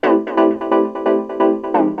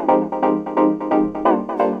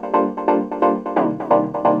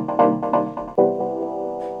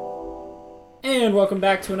welcome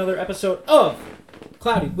back to another episode of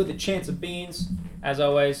Cloudy with a Chance of Beans. As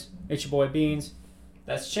always, it's your boy Beans.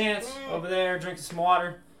 That's Chance over there drinking some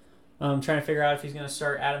water. Trying to figure out if he's going to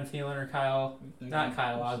start Adam Thielen or Kyle. Not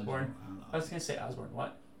Kyle Osborne. I was going to say Osborne.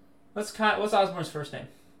 What? What's Osborne's first name?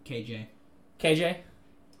 KJ. KJ?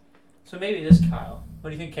 So maybe this Kyle.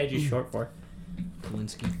 What do you think KJ's short for?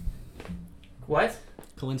 Kalinsky. What?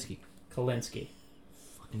 Kalinsky. Kalinsky.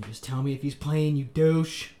 Fucking just tell me if he's playing, you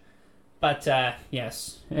douche. But,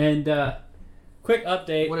 yes. And, quick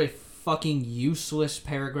update. What a fucking useless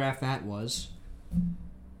paragraph that was.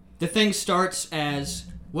 The thing starts as,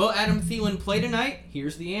 will Adam Thielen play tonight?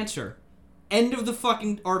 Here's the answer. End of the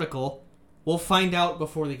fucking article. We'll find out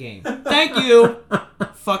before the game. Thank you,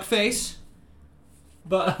 fuckface.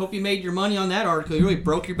 But I hope you made your money on that article. You really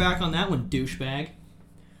broke your back on that one, douchebag.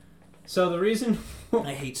 So the reason...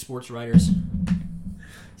 I hate sports writers.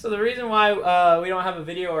 So the reason why we don't have a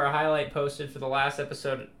video or a highlight posted for the last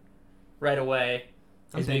episode right away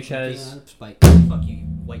is because... Spike. Fuck you, you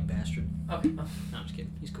white bastard. Okay. No, I'm just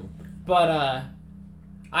kidding. He's cool. But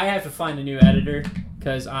I have to find a new editor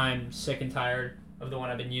because I'm sick and tired of the one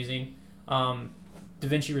I've been using.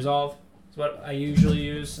 DaVinci Resolve is what I usually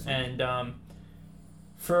use. And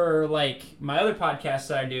for like my other podcasts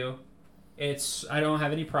that I do, I don't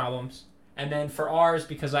have any problems. And then for ours,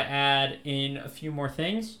 because I add in a few more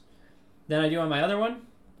things than I do on my other one,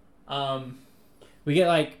 we get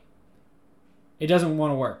like, it doesn't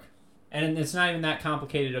want to work. And it's not even that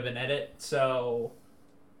complicated of an edit. So,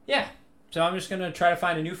 yeah. So I'm just going to try to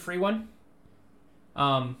find a new free one.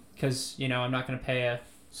 Because, I'm not going to pay a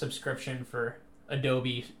subscription for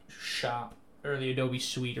Adobe Shop or the Adobe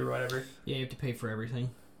Suite or whatever. Yeah, you have to pay for everything.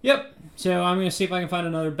 Yep. So I'm going to see if I can find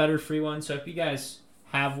another better free one. So if you guys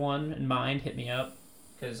have one in mind, hit me up,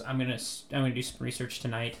 because I'm gonna do some research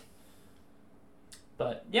tonight.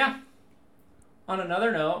 But yeah, on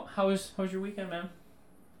another note, how was your weekend, man?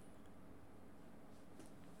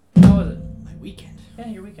 How was it? My weekend. Yeah,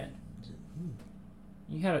 your weekend.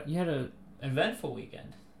 You had a eventful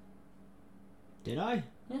weekend. Did I?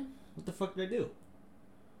 Yeah. What the fuck did I do?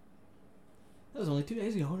 That was only 2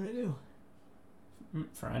 days ago. What did I do?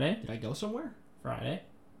 Friday. Did I go somewhere? Friday.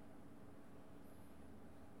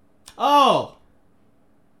 Oh!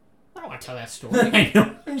 I don't want to tell that story. I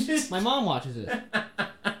know. My mom watches it.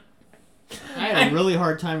 I had a really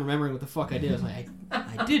hard time remembering what the fuck I did. I was like,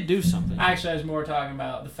 I did do something. Actually, I was more talking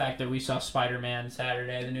about the fact that we saw Spider-Man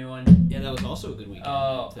Saturday, the new one. Yeah, that was also a good weekend.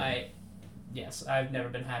 Oh, yes, I've never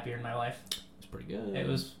been happier in my life. It's pretty good. It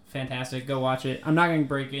was fantastic. Go watch it. I'm not going to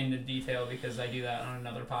break into detail because I do that on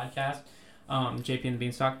another podcast, JP and the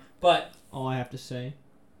Beanstalk. But all I have to say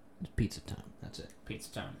is pizza time. That's it.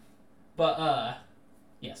 Pizza time. But,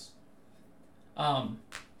 yes. And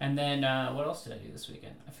then, what else did I do this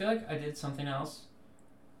weekend? I feel like I did something else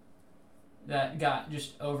that got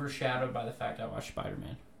just overshadowed by the fact I watched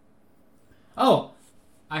Spider-Man. Oh!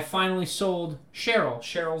 I finally sold Cheryl.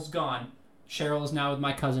 Cheryl's gone. Cheryl is now with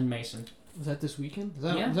my cousin Mason. Was that this weekend? Was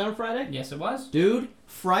that on Friday? Yes, it was. Dude,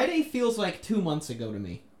 Friday feels like 2 months ago to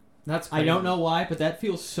me. That's crazy. I don't know why, but that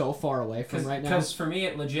feels so far away from right now. Because for me,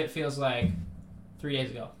 it legit feels like 3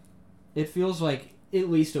 days ago. It feels like at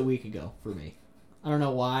least a week ago for me. I don't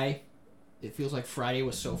know why. It feels like Friday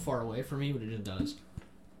was so far away from me, but it just does.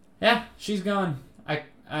 Yeah, she's gone.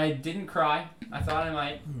 I didn't cry. I thought I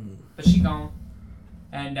might, but she's gone.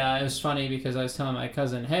 And it was funny because I was telling my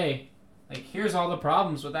cousin, hey, like, here's all the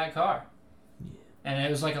problems with that car. Yeah. And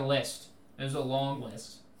it was like a list. It was a long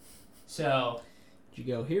list. So... Did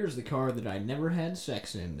you go, here's the car that I never had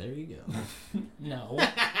sex in. There you go. No.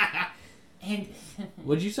 And...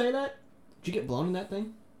 Would you say that? Did you get blown in that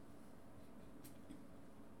thing?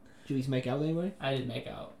 Did you at least make out with anybody? I did make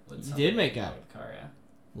out with You did make out? with the car, yeah.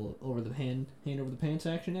 Well, over the hand over the pants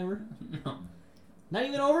action ever? No. Not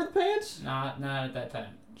even over the pants? Not at that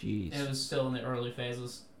time. Jeez. It was still in the early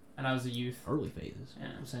phases, and I was a youth. Early phases? Yeah.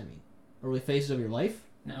 What's that mean? Early phases of your life?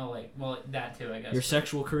 No, well, that too, I guess. Your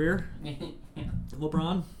sexual career? Yeah.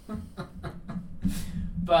 LeBron?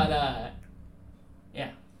 But,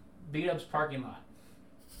 yeah. Beat Up's parking lot.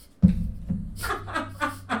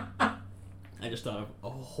 I just thought of a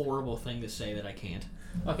horrible thing to say that I can't.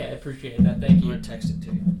 Okay, I appreciate that. Thank I'm you. going to text it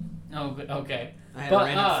to you. Oh, good. Okay. I had a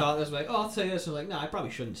random thought that was like, oh, I'll say this. I'm like, no, I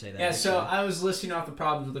probably shouldn't say that. Yeah, actually. so I was listing off the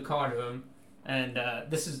problems with the car to him, and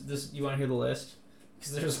this. You want to hear the list?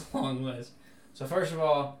 Because there's a long list. So first of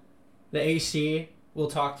all, the AC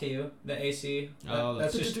will talk to you. The AC.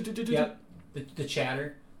 That's just yep. The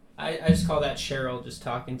chatter. I just call that Cheryl just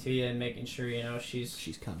talking to you and making sure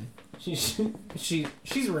she's coming. She's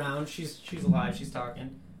around. She's alive. She's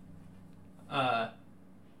talking.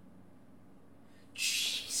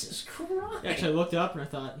 Jesus Christ. Actually, I looked up and I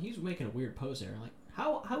thought, he's making a weird pose there. I'm like,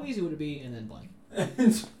 how easy would it be? And then blank.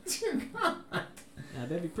 Dear God. Yeah,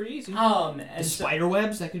 that'd be pretty easy. And The spider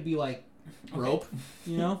webs, that could be like rope,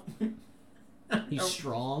 you know? He's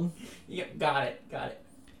strong. Yep, got it.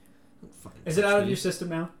 Fucking Is it out of me. your system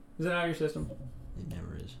now? Is it out of your system? It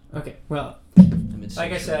never is. Okay, well, I'm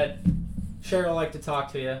like I said, Cheryl liked to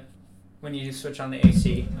talk to you when you switch on the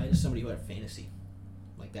AC. I just somebody who had a fantasy.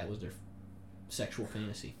 Like that was their sexual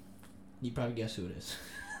fantasy. You probably guess who it is.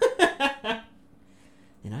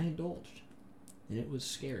 And I indulged. And it was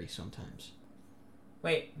scary sometimes.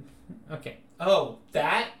 Wait, okay. Oh,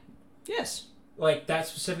 that? Yes. Like, that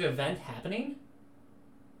specific event happening?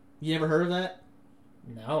 You ever heard of that?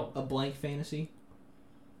 No. A blank fantasy?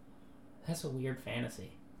 That's a weird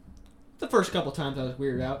fantasy. The first couple times I was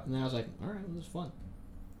weirded out, and then I was like, alright, this is fun.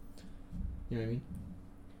 You know what I mean?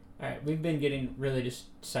 Alright, we've been getting really just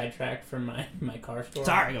sidetracked from my car store.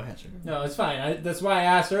 Sorry, go ahead, sir. No, it's fine. That's why I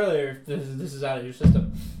asked earlier if this is out of your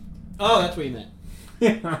system. Oh, that's what you meant.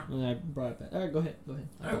 Yeah. And I brought it back. Alright, go ahead.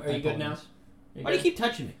 Are you good now? Why do you keep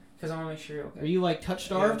touching me? Because I want to make sure you're okay. Are you like touch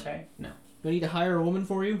starved? Okay? No. Do I need to hire a woman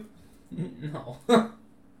for you? No.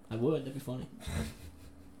 I would, that'd be funny.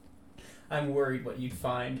 I'm worried what you'd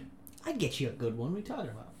find. I'd get you a good one. What are you talking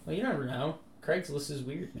about? Well, you never know. Craigslist is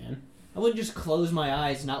weird, man. I wouldn't just close my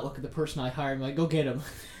eyes and not look at the person I hired and be like, go get him.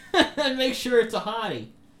 And make sure it's a hottie.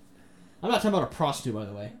 I'm not talking about a prostitute, by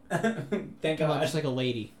the way. Thank I'm God. just like a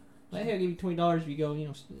lady. Like, hey, I'll give you $20 if you go, you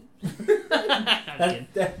know.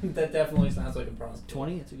 that definitely sounds like a prostitute.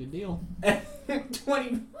 20, that's a good deal.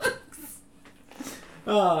 20 bucks.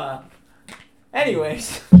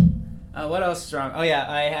 Anyways, what else is wrong? Oh yeah,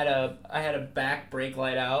 I had a back brake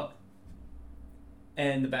light out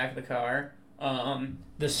in the back of the car.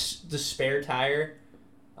 The spare tire.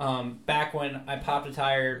 Back when I popped a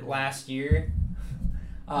tire last year,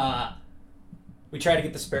 we tried to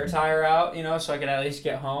get the spare tire out, you know, so I could at least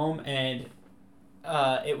get home, and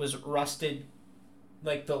it was rusted.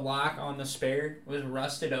 Like, the lock on the spare was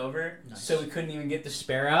rusted over, Nice. so we couldn't even get the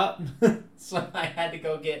spare out. So I had to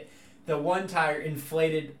go get the one tire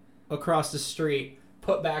inflated across the street,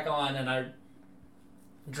 put back on, and I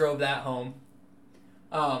drove that home.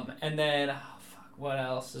 And then, what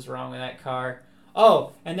else is wrong with that car?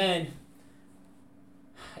 Oh, and then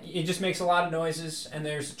it just makes a lot of noises, and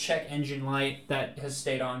there's a check engine light that has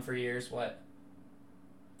stayed on for years. What?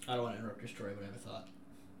 I don't want to interrupt your story, but I have a thought.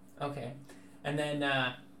 Okay. And then,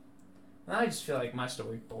 now I just feel like my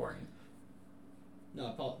story's boring. No,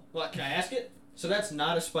 Paul. What, can I ask it? So that's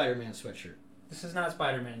not a Spider-Man sweatshirt. This is not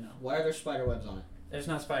Spider-Man, no. Why are there spider webs on it? There's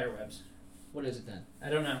not spider webs. What is it then? I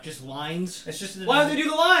don't know. Just lines? It's just a Why don't they do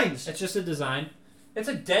the lines? It's just a design. It's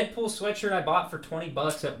a Deadpool sweatshirt I bought for $20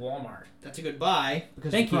 at Walmart. That's a good buy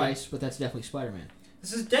because Thank of the you. price, but that's definitely Spider-Man.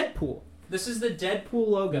 This is Deadpool. This is the Deadpool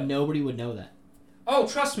logo. Nobody would know that. Oh,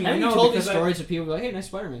 trust me, I Haven't know you told these because stories to people like, hey, nice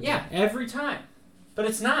Spider-Man? Yeah, every time. But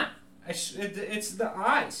it's not. It's the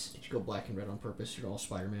eyes. Did you go black and red on purpose? You're all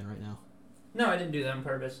Spider-Man right now. No, I didn't do that on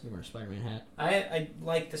purpose. You wear a Spider-Man hat. I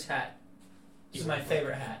like this hat. This is my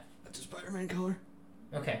favorite hat. That's a Spider-Man color.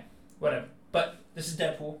 Okay, whatever. But this is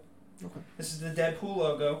Deadpool. Okay. This is the Deadpool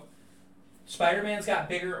logo. Spider-Man's got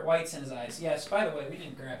bigger whites in his eyes. Yes, by the way, we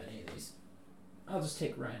didn't grab any of these. I'll just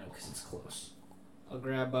take Rhino because it's close. I'll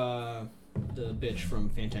grab the bitch from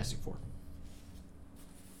Fantastic Four.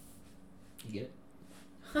 You get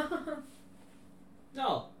it?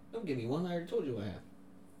 No, don't give me one. I already told you what I have.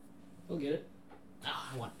 Go get it.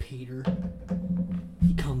 Ah, I want Peter.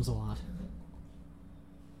 He comes a lot.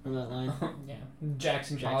 Remember that line? Yeah,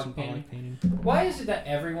 Jackson Pollock painting. painting. Why is it that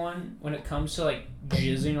everyone, when it comes to like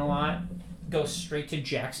jizzing a lot, goes straight to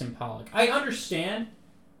Jackson Pollock? I understand,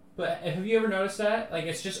 but have you ever noticed that? Like,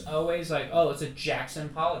 it's just always like, oh, it's a Jackson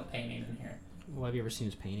Pollock painting in here. Well, have you ever seen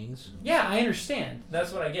his paintings? Yeah, I understand.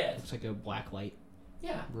 That's what I get. It's like a black light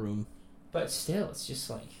Yeah, room. but still, it's just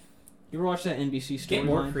like, You ever watch that NBC story? get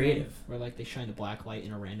more creative. Where like they shine a black light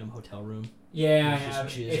in a random hotel room? Yeah, I There's just have.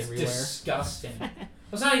 jizz It's everywhere. disgusting. Well,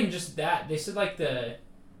 it's not even just that. They said like the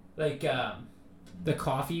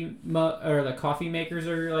coffee or the coffee makers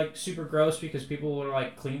are like super gross because people will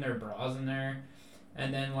like clean their bras in there,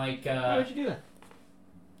 and then like Why would you do that?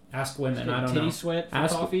 ask women. I don't Titty know. sweat for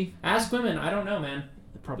Ask- coffee? Ask women. I don't know, man.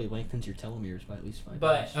 It probably lengthens your telomeres by at least 5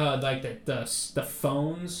 But years. like the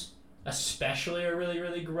phones especially are really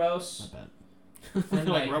really gross. Not bad. And,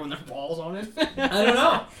 They're like like- rubbing their balls on it. I don't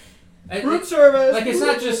know. Room service. Like it's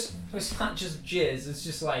not just jizz. It's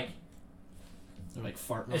just like They're like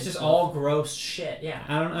farting. on it's just stuff. all gross shit. Yeah,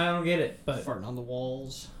 I don't get it. But farting on the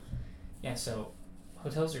walls. yeah, so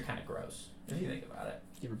hotels are kind of gross if you think about it.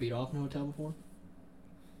 You ever beat off in a hotel before?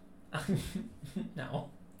 No.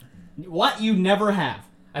 What? You never have?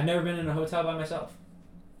 I've never been in a hotel by myself.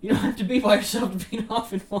 You don't have to be by yourself to be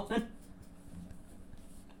off in one.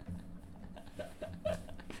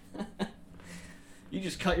 You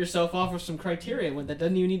just cut yourself off with some criteria when that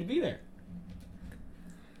doesn't even need to be there.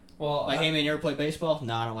 Well, Like, hey man, you ever play baseball?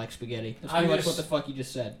 No, I don't like spaghetti. That's pretty much what the fuck you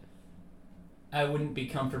just said. I wouldn't be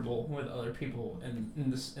comfortable with other people in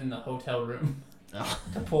the hotel room Oh.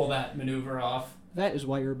 to pull that maneuver off. That is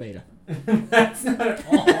why you're a beta. That's not at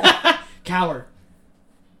all. Coward.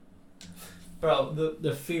 Bro,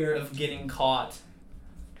 the fear of getting caught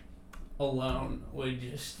alone would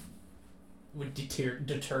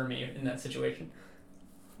deter me in that situation.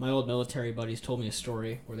 My old military buddies told me a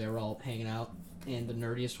story where they were all hanging out, and the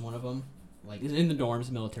nerdiest one of them, like in the dorms,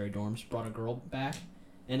 military dorms, brought a girl back.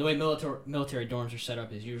 And the way military dorms are set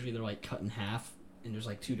up is usually they're like cut in half, and there's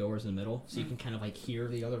like 2 doors in the middle, so you can kind of like hear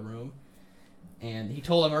the other room. And he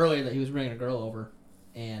told them earlier that he was bringing a girl over,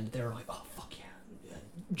 and they were like, "Oh fuck yeah,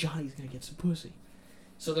 Johnny's gonna get some pussy."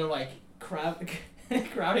 So they're like crowding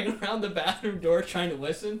around the bathroom door trying to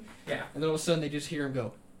listen. Yeah. And then all of a sudden they just hear him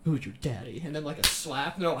go, "Who's your daddy?" And then like a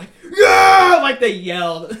slap, and they're like, "Yeah!" Like they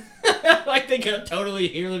yelled. Like they could totally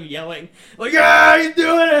hear them yelling. Like, "Yeah, he's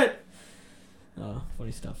doing it!" Oh,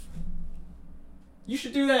 funny stuff. You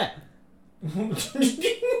should do that.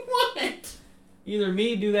 What? Either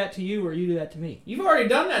me do that to you or you do that to me. You've already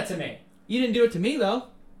done that to me. You didn't do it to me, though.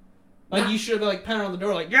 Like, you should have, like, pounded on the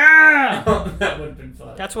door, like, "Yeah!" That would have been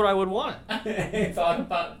fun. That's what I would want. I thought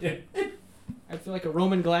about it. I feel like a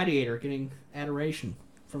Roman gladiator getting adoration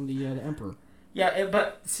from the emperor. Yeah,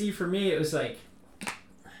 but see, for me, it was like,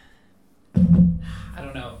 I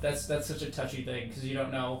don't know. That's such a touchy thing because you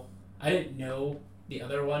don't know. I didn't know the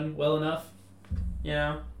other one well enough, you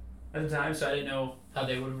know, at the time, so I didn't know how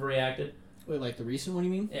they would have reacted. Wait, like the recent one, you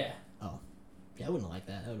mean? Yeah. Oh. Yeah, I wouldn't like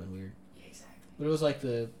that. That would have been weird. Yeah, exactly. But it was like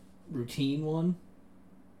the routine one.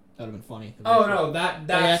 That would have been funny. Oh no, that's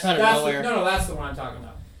that's out of nowhere. no, that's the one I'm talking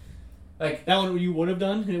about. Like that one you would have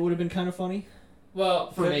done, and it would have been kind of funny.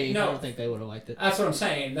 Well, For me, no, I don't think they would have liked it. that's what I'm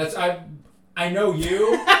saying. I know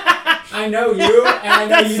you. I know you, and I know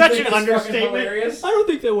That's you such think an it's understatement. fucking hilarious. I don't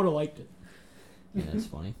think they would have liked it. Yeah, that's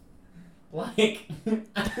funny. Like, Woo!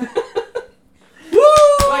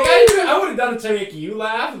 I would have done it to make you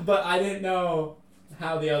laugh, but I didn't know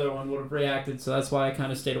how the other one would have reacted, so that's why I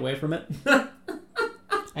kind of stayed away from it.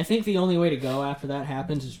 I think the only way to go after that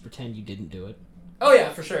happens is pretend you didn't do it. Oh yeah,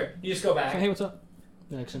 for sure. You just go back. So, hey, what's up?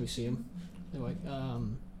 The next time you see him, they're like,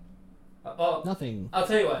 Well, nothing. I'll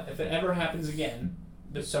tell you what. If it ever happens again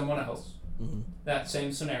with someone else, Mm-hmm. that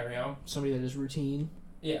same scenario, Somebody that is routine.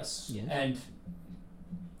 yes, Yeah. and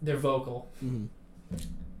they're vocal. Mm-hmm.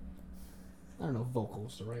 I don't know if vocal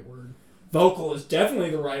is the right word. Vocal is definitely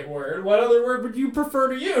the right word. What other word would you prefer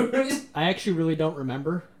to use? I actually really don't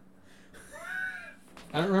remember.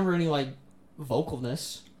 I don't remember any, like,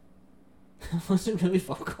 vocalness. Was it really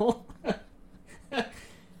vocal?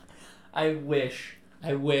 I wish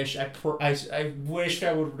I wished I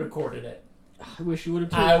would have recorded it. I wish you would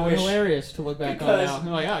have too. I It was wish- hilarious to look back on because- now. I'm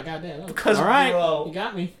like, oh, goddamn. Because, all right, bro. you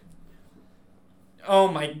got me. Oh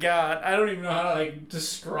my god, I don't even know how to like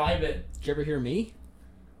describe it. Did you ever hear me?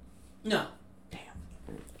 No. Damn.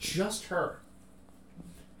 Just her.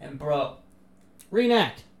 And bro.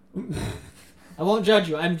 Reenact. I won't judge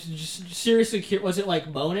you. I'm just seriously curious. Was it like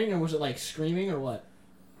moaning or was it like screaming or what?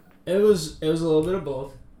 It was a little bit of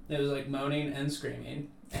both. It was like moaning and screaming.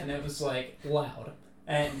 And it was like loud.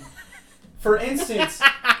 And for instance,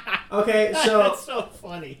 okay, so That's so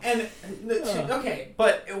funny. and okay,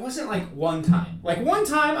 but it wasn't like one time. Like one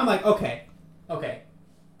time I'm like, okay.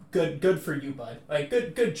 Good for you, bud. Like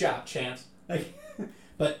good job, Chance. Like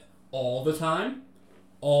but all the time?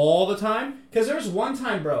 Cuz there was one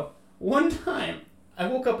time, bro. One time I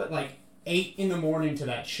woke up at like 8 in the morning to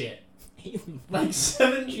that shit. Like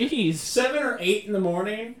 7 or 8 in the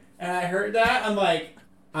morning, and I heard that. I'm like,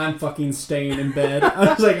 I'm fucking staying in bed.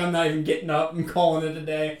 I was like, I'm not even getting up and calling it a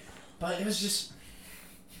day. But it was just.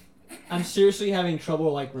 I'm seriously having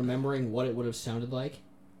trouble like remembering what it would have sounded like.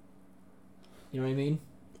 You know what I mean?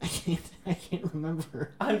 I can't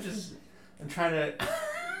remember. I'm trying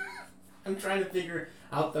to figure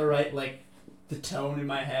out the right the tone in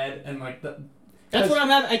my head and like the. That's what I'm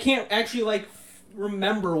having. I can't actually like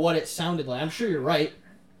remember what it sounded like. I'm sure you're right.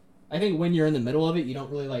 I think when you're in the middle of it, you don't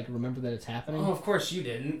really like remember that it's happening. Oh, of course you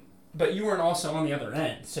didn't. But you weren't also on the other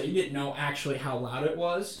end, so you didn't know actually how loud it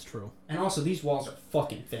was. It's true. And also, these walls are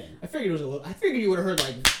fucking thin. I figured it was a little. I figured you would have heard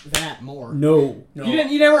like that more. No. You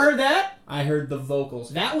didn't. You never heard that? I heard the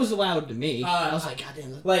vocals. That was loud to me. I was like, God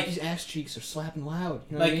damn, like these ass cheeks are slapping loud.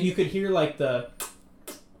 You know like what I mean? you could hear like the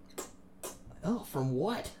Oh, from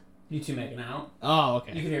what? You two making out. Oh, You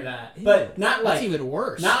okay. can hear that, Ew. but not That's like even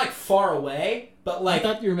worse. not like far away, but I like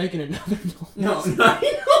thought you were making another noise. no,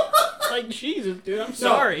 Like, Jesus, dude, I'm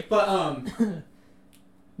sorry. No, but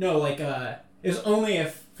no, like it was only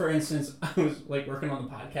if, for instance, I was like working on the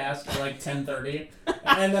podcast at like 10:30,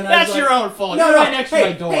 and then I That's was like, your own fault. No, You're no, right next hey, to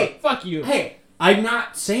my door. hey, Fuck you. Hey, I'm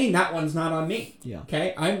not saying that one's not on me. Yeah.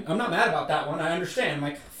 Okay, I'm not mad about that one. I understand. I'm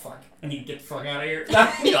like, fuck, I need to get the fuck out of here.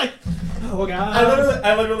 You're like, oh god.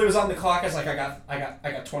 I literally was on the clock. I was like, I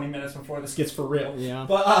got 20 minutes before this gets for real. Yeah.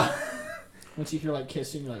 But Once you hear like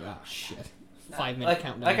kissing, you're like, oh shit. 5 minute like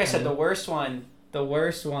countdown. like I said, the worst one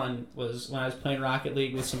was when I was playing Rocket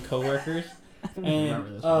League with some coworkers. remember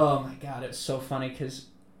And this oh my god, it's so funny because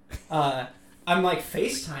I'm like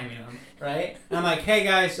FaceTiming them, right? And I'm like, hey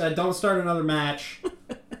guys, don't start another match.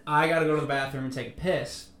 I gotta go to the bathroom and take a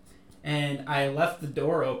piss. And I left the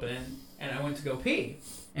door open and I went to go pee.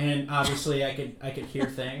 And obviously I could hear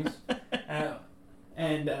things.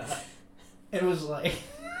 And it was like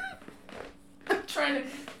I'm trying to.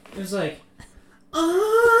 It was like,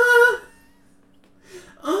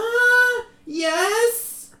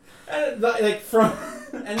 yes. And like from,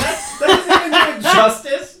 and that doesn't even do it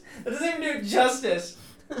justice. That doesn't even do it justice.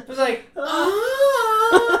 It was like,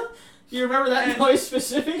 You remember that noise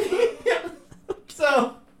specifically? Yeah.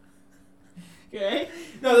 So, Okay.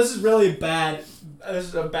 no, this is really bad. This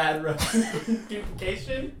is a bad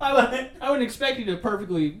duplication. I wouldn't expect you to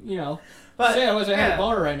perfectly, But say I was a yeah. head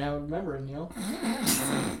bar right now, remembering,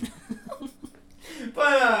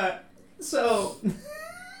 But so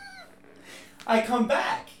I come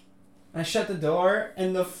back. I shut the door,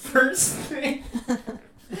 and the first thing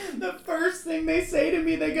they say to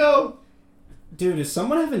me, they go, "Dude, is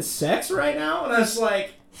someone having sex right now?" And I was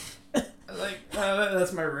like,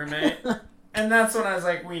 that's my roommate. And that's when I was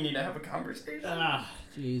like, we need to have a conversation.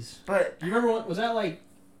 Jeez. But You remember what was that like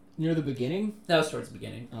near the beginning? that was towards the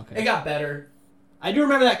beginning. Okay. It got better. I do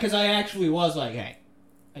remember that because I actually was like, hey,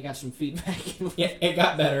 I got some feedback. It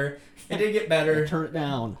got better. It did get better. Turn it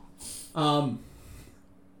down.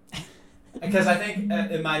 Because I think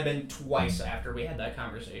it might have been twice after we had that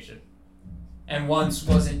conversation. And once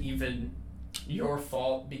wasn't even your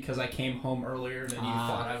fault because I came home earlier than you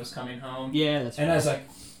thought I was coming home. Yeah, that's And right. I was like,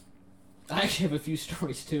 I actually have a few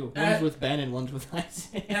stories too. One's with Ben and one's with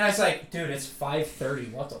Isaac. and I was like, dude, it's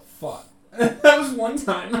 5:30. What the fuck? That was one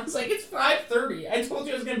time. I was like, it's 5:30. I told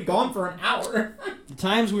you I was gonna be gone for an hour. The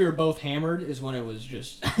times we were both hammered is when it was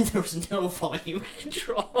just there was no volume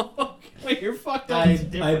control. When you're fucked up, it's I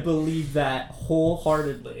different. believe that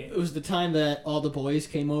wholeheartedly. It was the time that all the boys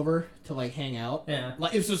came over to like hang out. Yeah.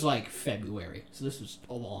 Like this was like February, so this was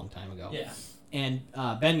a long time ago. Yeah. And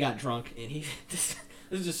Ben got drunk, and he this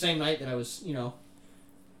is the same night that I was,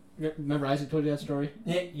 remember Isaac told you that story?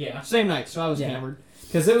 Yeah. Same night, so I was Yeah. hammered.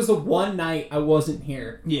 Because it was the one night I wasn't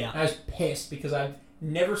here. Yeah. I was pissed because I've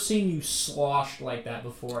never seen you sloshed like that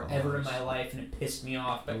before ever in Gross. my life, and it pissed me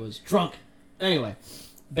off. I But was drunk. Anyway,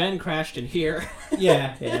 Ben crashed in here.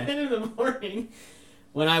 yeah, And in the morning,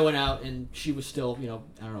 when I went out and she was still, I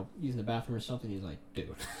don't know, using the bathroom or something, he's like,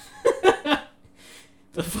 dude.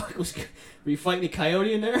 The fuck were you fighting a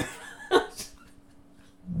coyote in there?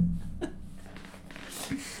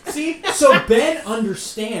 See, so Ben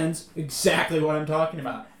understands exactly what I'm talking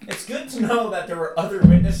about. It's good to know that there were other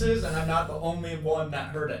witnesses, and I'm not the only one that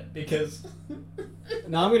heard it because.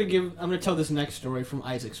 Now I'm gonna tell this next story from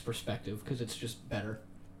Isaac's perspective because it's just better.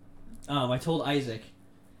 I told Isaac.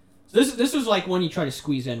 So this was like when you try to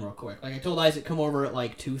squeeze in real quick. Like I told Isaac come over at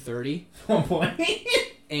like 2:30, One point.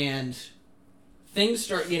 and things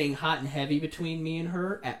start getting hot and heavy between me and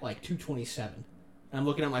her at like 2:27. And I'm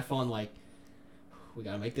looking at my phone like, we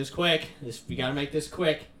gotta make this quick. We gotta make this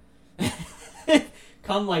quick.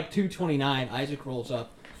 Come like 2:29, Isaac rolls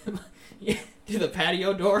up to the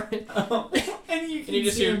patio door, And you can you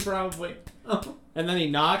just see hear- him probably. Oh. and then he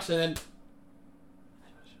knocks, and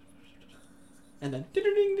then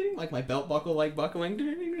ding, like my belt buckle like buckling,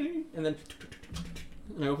 ding, and then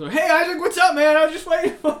and I open the door, hey Isaac, what's up, man? I was just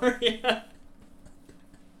waiting for you.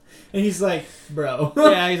 And he's like, bro.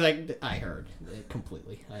 Yeah, he's like, I heard it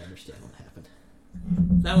completely. I understand what happened.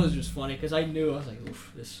 That was just funny because I knew I was like,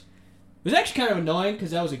 oof, this. It was actually kind of annoying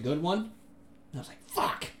because that was a good one. And I was like,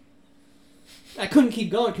 fuck. I couldn't keep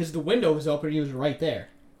going because the window was open and he was right there.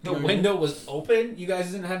 The window was open? You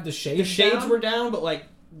guys didn't have the shades The shades down? were down, but like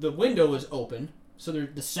the window was open, so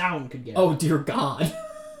the sound could get. Oh, dear God.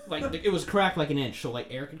 Like it was cracked like an inch, so like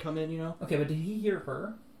air could come in. Okay, but did he hear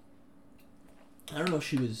her? I don't know if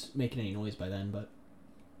she was making any noise by then, but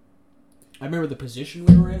I remember the position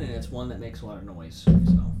we were in, and it's one that makes a lot of noise. So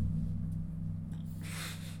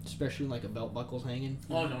especially when, like, a belt buckle's hanging.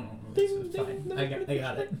 Oh, no. It's fine. I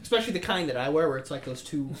got it. Especially the kind that I wear, where it's like those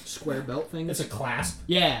two square belt things. It's a clasp.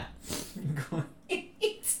 Yeah. Yeah,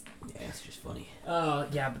 it's just funny.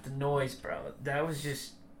 Yeah, but the noise, bro. That was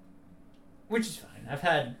just... Which is fine. I've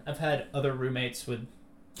had other roommates with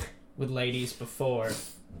ladies before,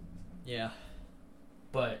 Yeah.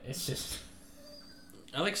 but it's just...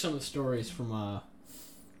 I like some of the stories from, I'm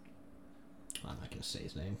not going to say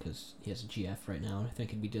his name because he has a GF right now, and I think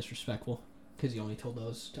it'd be disrespectful because he only told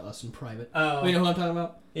those to us in private. Oh. You know who I'm talking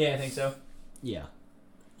about? Yeah, I think so. Yeah.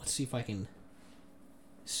 Let's see if I can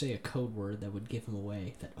say a code word that would give him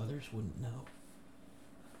away that others wouldn't know.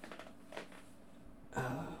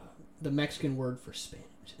 The Mexican word for Spanish.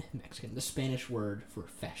 The Spanish word for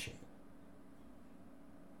fashion.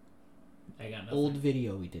 I got nothing. Old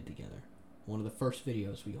video we did together. One of the first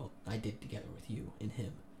videos I did together with you and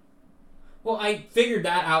him. Well, I figured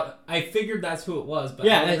that out. I figured that's who it was, but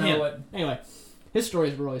Yeah, I didn't know him. what... Anyway, his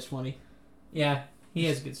stories were always funny. Yeah, he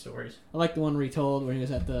has good stories. I like the one where he told when he was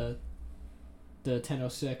at the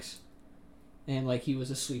 1006 and like he was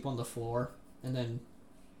asleep on the floor and then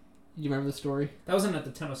you remember the story? That wasn't at the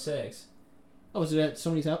 1006. Oh, was it at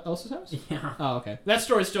somebody else's house? Yeah. Oh, okay. That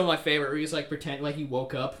story's still my favorite where he's like pretend like he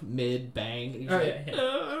woke up mid bang and he's like, yeah.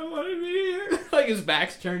 I don't want to be here. Like his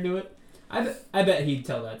back's turned to it. I bet he'd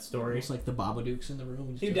tell that story. It's like the Babadooks in the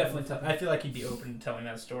room. He'd definitely tell. I feel like he'd be open to telling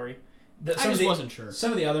that story. I just wasn't sure.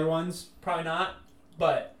 Some of the other ones, probably not.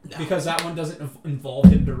 But No. because that one doesn't involve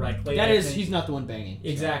him directly. He's not the one banging. So.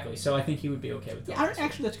 Exactly. So I think he would be okay with that. Yeah,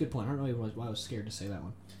 actually, that's a good point. I don't know why I was scared to say that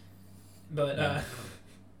one. But,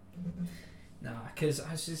 nah, because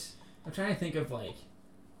I'm trying to think of, like,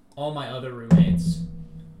 all my other roommates,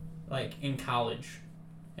 like, in college.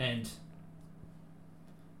 And,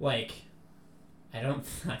 like, I don't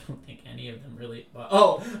think any of them really.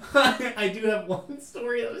 Oh, I do have one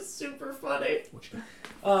story that was super funny.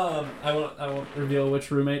 I won't reveal which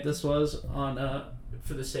roommate this was on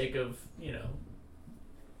for the sake of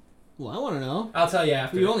Well, I want to know. I'll tell you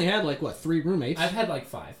after. We only had 3 roommates. I've had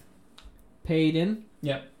 5. Payton.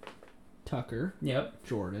 Yep. Tucker. Yep.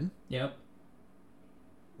 Jordan. Yep.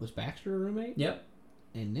 Was Baxter a roommate? Yep.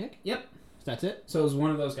 And Nick. Yep. That's it. So it was one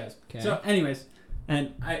of those guys. Okay. So, anyways,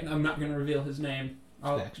 and I'm not gonna reveal his name.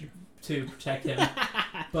 Baxter. To protect him.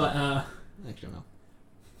 But I actually don't know.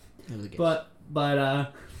 Never the guess.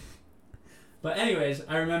 But anyways,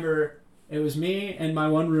 I remember it was me and my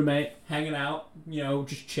one roommate hanging out,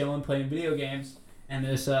 just chilling, playing video games, and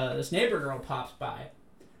this neighbor girl pops by,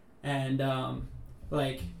 and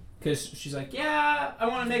because she's like, yeah, I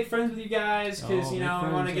want to make friends with you guys, because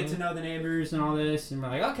I want to get to know the neighbors and all this, and we're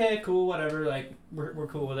like, okay, cool, whatever, like we're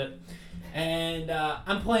cool with it, and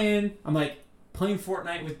I'm playing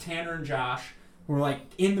Fortnite with Tanner and Josh. We're like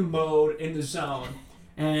in the mode, in the zone,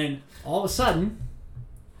 and all of a sudden,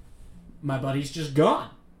 my buddy's just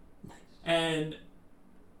gone. And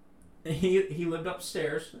he lived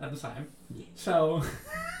upstairs at the time. Yeah. So,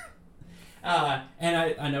 and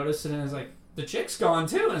I noticed it, and I was like, the chick's gone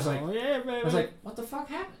too. And I was like, oh, yeah, baby. I was like, what the fuck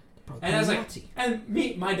happened? Bro, And I was like, Nazi.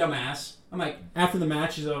 and my dumb ass, I'm like, after the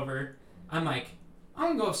match is over, I'm like, I'm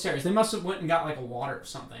gonna go upstairs. They must have went and got a water or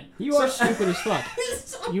something. You are stupid as fuck.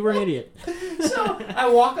 You were an idiot. So I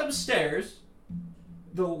walk upstairs.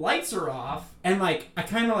 The lights are off, and I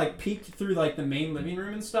kind of peeked through the main living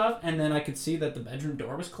room and stuff, and then I could see that the bedroom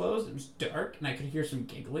door was closed. It was dark, and I could hear some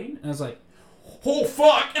giggling, and I was like, "Oh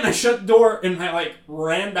fuck!" And I shut the door, and I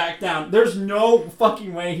ran back down. There's no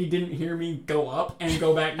fucking way he didn't hear me go up and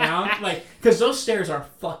go back down, because those stairs are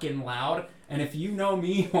fucking loud. And if you know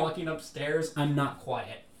me walking upstairs, I'm not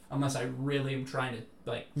quiet unless I really am trying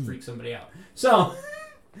to freak somebody out. So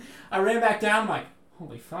I ran back down. I'm like,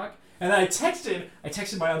 holy fuck. And then I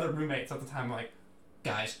texted my other roommates at the time,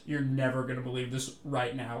 guys, you're never gonna believe this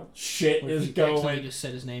right now. Shit is going. He just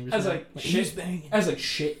said his name. I was he's banging. I was like,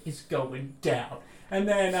 shit is going down. And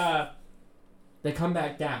then they come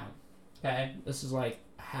back down. Okay, this is a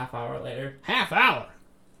half hour later. Half hour.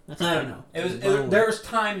 That's I don't know. There was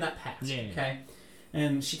time that passed. Yeah. Okay,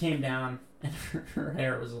 and she came down, and her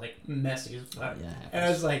hair was messy as fuck. Yeah. And I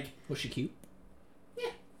was like, was she cute? Yeah.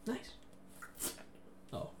 Nice.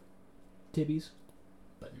 Oh. Tibbies.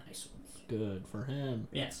 But nice ones. Good for him.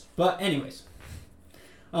 Yes. But anyways.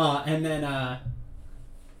 And then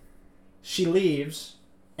she leaves,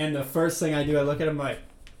 and the first thing I do, I look at him like,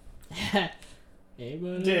 hey,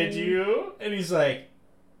 buddy. did you? And he's like,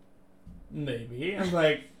 maybe. I'm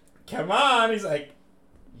like, come on. He's like,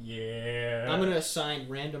 yeah. I'm going to assign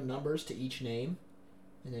random numbers to each name,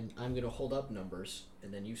 and then I'm going to hold up numbers,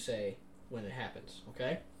 and then you say when it happens,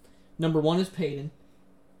 okay? Number 1 is Peyton.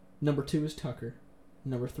 Number 2 is Tucker.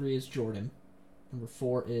 Number 3 is Jordan. Number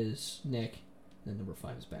 4 is Nick. And number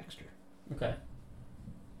 5 is Baxter. Okay.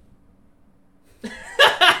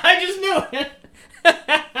 I just knew it.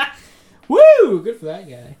 Woo! Good for that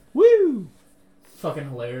guy. Woo! Fucking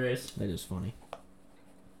hilarious. That is funny.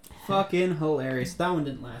 Fucking hilarious. That one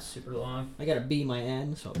didn't last super long. I gotta bee my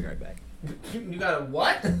end, so I'll be right back. You got a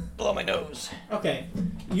what? Blow my nose. Okay.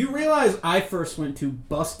 You realize I first went to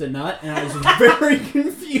bust a nut and I was very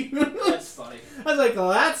confused. That's funny. I was like, well,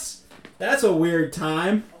 that's a weird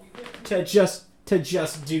time to just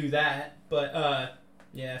do that. But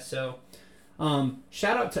yeah, so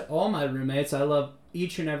shout out to all my roommates. I love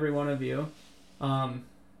each and every one of you.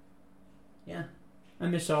 Yeah. I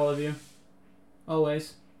miss all of you.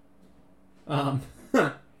 Always. Oh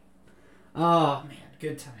man,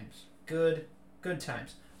 good times. Good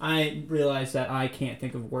times. I realize that I can't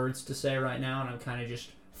think of words to say right now, and I'm kind of just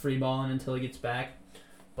freeballing until he gets back.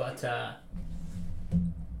 But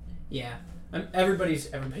yeah, everybody's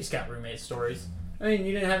got roommate stories. I mean,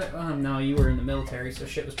 you didn't have it. No, you were in the military, so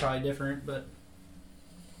shit was probably different. But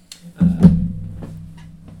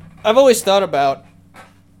I've always thought about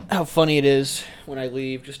how funny it is when I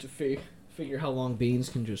leave, just to figure how long Beans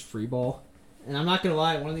can just freeball. And I'm not gonna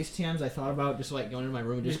lie, one of these times I thought about just like going into my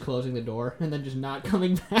room and just closing the door and then just not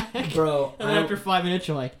coming back. Bro, and then after 5 minutes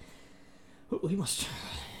you're like, oh, he must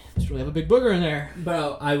really have a big booger in there.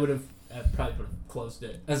 Bro, I probably would have closed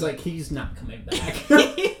it. I was like, he's not coming back.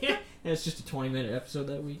 And it's just a 20-minute episode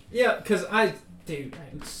that week. Yeah, because I'm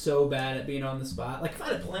so bad at being on the spot. Like, if I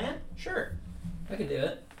had a plan, sure, I could do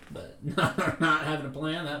it. But not having a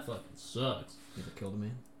plan, that fucking sucks. You ever killed a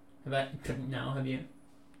man? Have you?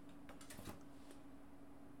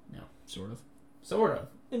 No. Sort of. Sort of.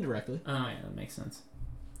 Indirectly. Oh, yeah, that makes sense.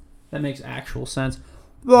 That makes actual sense.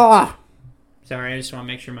 Sorry, I just want to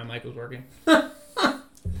make sure my mic was working.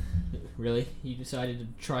 Really? You decided to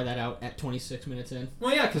try that out at 26 minutes in?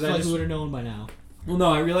 Well, yeah, because I just would have known by now. Well,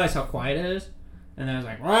 no, I realized how quiet it is, and then I was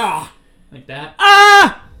like, rah! Like that.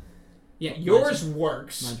 Ah! Yeah, yours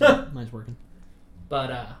works. Mine's working. But,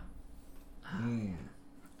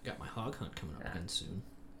 got my hog hunt coming up again soon.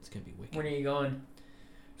 It's going to be wicked. when are you going?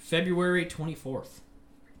 February 24th.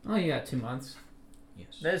 Oh, you got 2 months.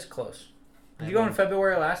 Yes. That is close. Did you go in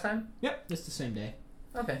February last time? Yep, it's the same day.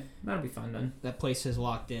 Okay, that'll be fun then. That place has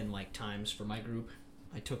locked in like times for my group.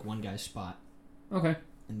 I took one guy's spot, Okay.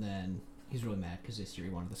 and then he's really mad because this year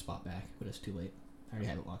he wanted the spot back, but it's too late. I already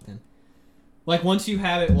had it locked in. Like, once you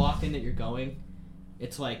have it locked in that you're going,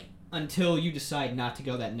 it's like, until you decide not to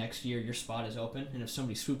go that next year, your spot is open, and if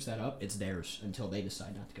somebody swoops that up, it's theirs until they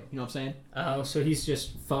decide not to go. You know what I'm saying? Oh, so he's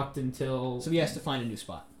just fucked until... So he has to find a new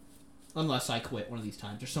spot. Unless I quit one of these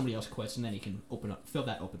times, or somebody else quits, and then he can fill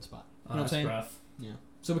that open spot. You know what I'm saying? Rough. Yeah.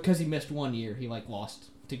 So because he missed 1 year, he like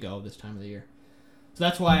lost to go this time of the year. So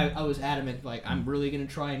that's why I was adamant, like, I'm really going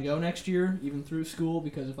to try and go next year, even through school,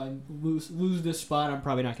 because if I lose this spot, I'm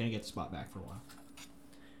probably not going to get the spot back for a while.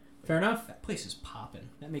 Fair enough. That place is popping.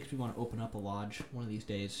 That makes me want to open up a lodge one of these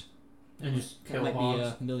days. And just that kill might hogs. be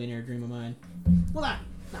a millionaire dream of mine. Well,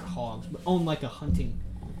 not hogs, but own like a hunting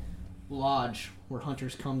lodge where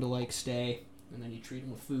hunters come to like stay, and then you treat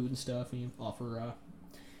them with food and stuff, and you offer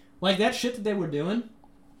like that shit that they were doing.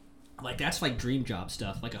 Like, that's like dream job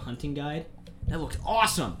stuff, like a hunting guide. That looks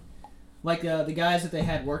awesome. Like the guys that they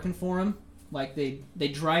had working for them, like they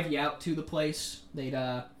drive you out to the place. They'd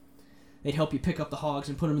help you pick up the hogs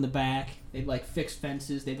and put them in the back. They'd like fix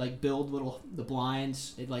fences. They'd like build the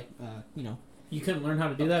blinds. They'd like You couldn't learn how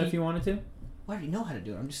to do that if you wanted to? Well, I already know how to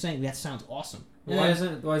do it. I'm just saying that sounds awesome. Why is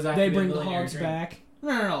that? They bring the hogs back.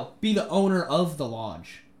 No. Be the owner of the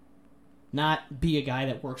lodge. Not be a guy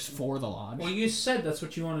that works for the lodge. Well, you said that's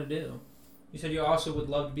what you want to do. You said you also would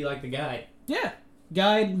love to be like the guy. Yeah.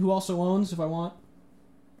 Guide who also owns if I want.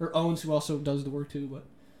 Or owns who also does the work too, but...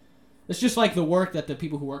 It's just like the work that the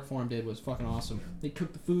people who work for him did was fucking awesome. They'd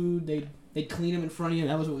cook the food, they'd clean them in front of you,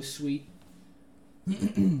 and that was always sweet.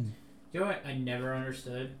 You know what I never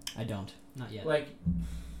understood? I don't. Not yet. Like,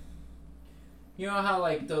 you know how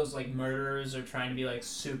like those like murderers are trying to be like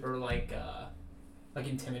super like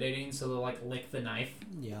intimidating, so they'll like lick the knife?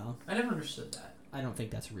 Yeah. I never understood that. I don't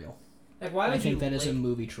think that's real. Like, why would I think you that is a lick...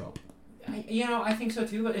 movie trope. I think so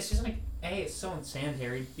too, but it's just like, A, it's so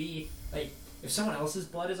insanitary. B, like, if someone else's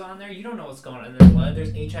blood is on there, you don't know what's going on in their blood.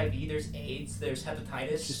 There's HIV, there's AIDS, there's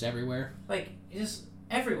hepatitis. It's just everywhere. Like, just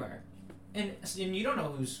everywhere. And you don't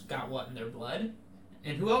know who's got what in their blood.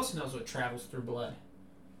 And who else knows what travels through blood?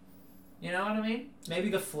 You know what I mean? Maybe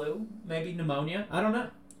the flu, maybe pneumonia. I don't know.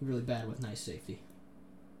 You're really bad with knife safety.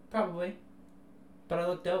 Probably. But I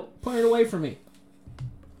look dope. Put it away from me.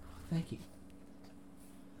 Thank you.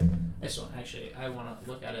 This one, actually, I want to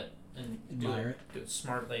look at it and Admire do it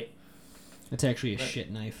smartly. It's actually a But-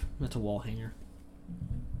 shit knife. That's a wall hanger.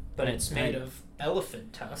 But it's made of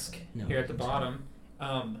elephant tusk No, here at the it's bottom.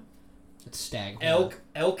 It's stag horn.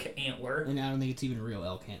 Elk antler. And I don't think it's even a real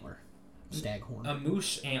elk antler. Stag horn. A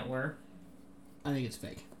moose antler. I think it's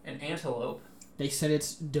fake. An antelope. They said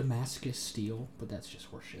it's Damascus steel, but that's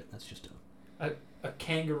just horseshit. That's just A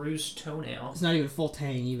kangaroo's toenail. It's not even full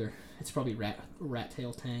tang either. It's probably rat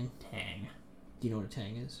tail tang. Tang. Do you know what a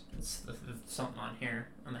tang is? It's something on here,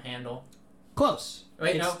 on the handle. Close.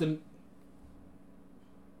 Wait, it's no.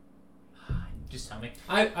 Just tell me.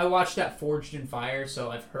 I watched that Forged in Fire, so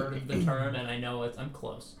I've heard of the term, and I know I'm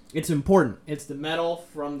close. It's important. It's the metal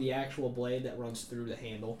from the actual blade that runs through the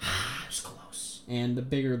handle. I was close. And the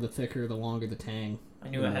bigger, the thicker, the longer the tang. I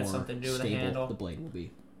knew it had something to do with the stable handle. the blade will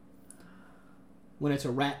be. When it's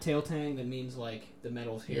a rat tail tang, that means like the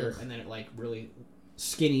metal's here, and then it like really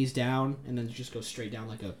skinnies down, and then it just goes straight down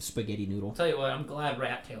like a spaghetti noodle. I'll tell you what, I'm glad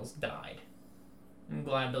rat tails died. I'm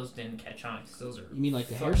glad those didn't catch on, because those are You mean like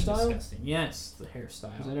the fucking hairstyle? disgusting. Yes, the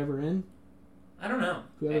hairstyle. Was that ever in? I don't know.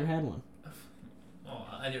 Who ever had one? Oh,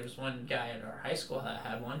 there was one guy at our high school that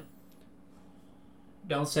had one.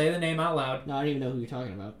 Don't say the name out loud. No, I don't even know who you're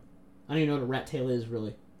talking about. I don't even know what a rat tail is,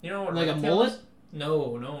 really. You know what Like a rat tail mullet? is? No.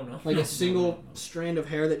 Like No, a single no. strand of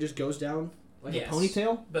hair that just goes down? Like Yes. a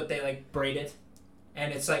ponytail? But they like braid it,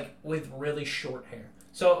 and it's like with really short hair.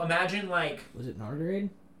 So imagine like Was it in our grade?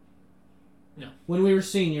 No. When we were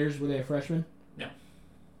seniors, were they a freshman? No.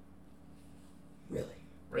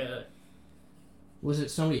 Really? Was it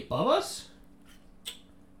somebody above us?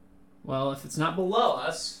 Well, if it's not below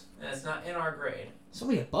us, and it's not in our grade.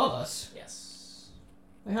 Somebody above us? Yes.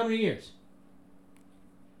 Like how many years?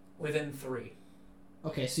 Within 3.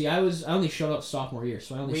 Okay, see, I only showed up sophomore year,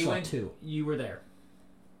 so I only saw 2. You were there.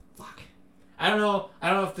 Fuck. I don't know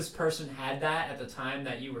if this person had that at the time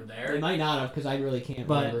that you were there. They might not have, because I really can't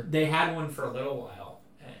but remember. they had one for a little while,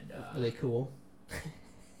 and Are they cool?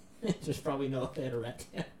 Just probably know if they had a rat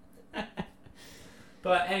tail.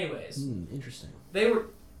 But anyways, Interesting. they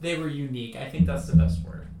were unique. I think that's the best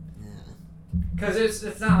word. Yeah. Because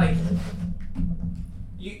it's not like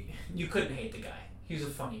you couldn't hate the guy. He was a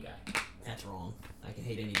funny guy. That's wrong. I can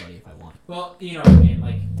hate anybody if I want. Well, you know what I mean.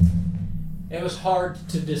 Like, it was hard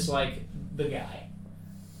to dislike the guy,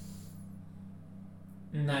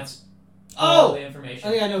 and that's all the information.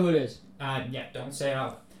 I think I know who it is. Yeah, don't say it out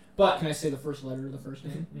loud. But Can I say the first letter of the first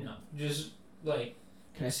name? no, just like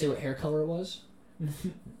Can I say what hair color it was?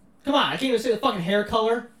 Come on, I can't even say the fucking hair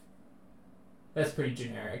color. that's pretty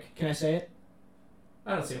generic. Can I say it?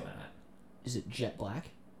 I don't see why not. Is it jet black?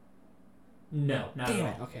 No, not Damn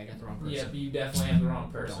at it. all. Okay, I got the wrong person. Yeah, but you definitely have the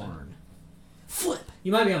wrong person. Darn. Flip.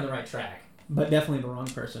 You might be on the right track, but definitely the wrong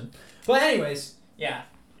person. But anyways, yeah,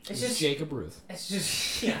 It's just Jacob Ruth. It's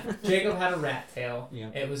just yeah. Jacob had a rat tail. Yeah.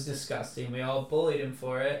 It was disgusting. We all bullied him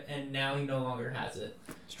for it, and now he no longer has it.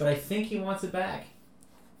 But I think he wants it back.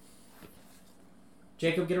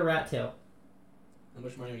 Jacob, get a rat tail. How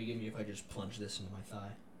much money would you give me if I just plunged this into my thigh?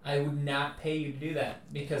 I would not pay you to do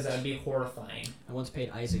that because that would be horrifying. I once paid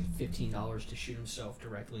Isaac $15 to shoot himself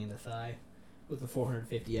directly in the thigh with a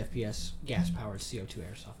 450 FPS gas-powered CO2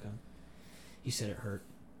 airsoft gun. He said it hurt.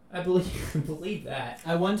 I believe that.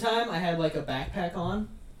 At one time, I had like a backpack on,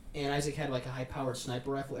 and Isaac had like a high-powered sniper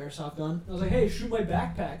rifle airsoft gun. I was like, "Hey, shoot my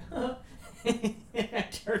backpack!" I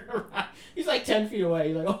turned around. He's like 10 feet away.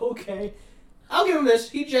 He's like, "Oh, okay." I'll give him this.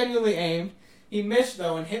 He genuinely aimed. He missed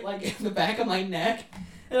though and hit like in the back of my neck,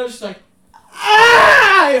 and I was just like,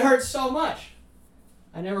 "Ah!" It hurt so much.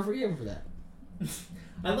 I never forgive him for that.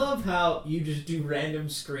 I love how you just do random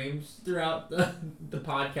screams throughout the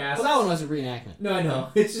podcast. Well, that one was a reenactment. No, I know.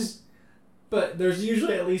 It's just... But there's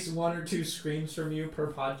usually at least 1 or 2 screams from you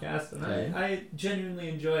per podcast, and Okay. I genuinely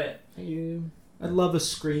enjoy it. Thank you. I love a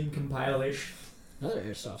scream compilation. Another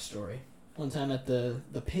airsoft story. One time at the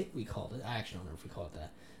pit, we called it. I actually don't remember if we called it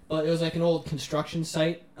that. But it was like an old construction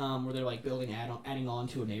site where they're like building, adding on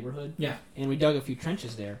to a neighborhood. Yeah. And we dug a few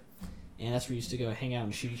trenches there. And that's where we used to go hang out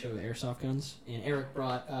and shoot each other with airsoft guns. And Eric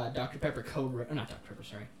brought Dr. Pepper Code Red. Not Dr. Pepper,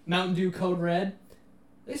 sorry. Mountain Dew Code Red.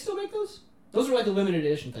 They still make those? Those were like a limited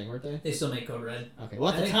edition thing, weren't they? They still make Code Red. Okay. Well,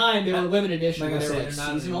 at I the think- time, they were limited edition. Like I Where they said, were like they're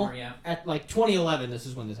not seasonal. anymore, yeah. At like 2011, this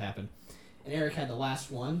is when this happened. And Eric had the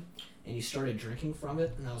last one. And he started drinking from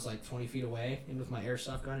it. And I was like 20 feet away. And with my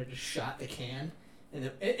airsoft gun, I just shot the can.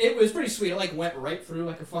 And it was pretty sweet. It like went right through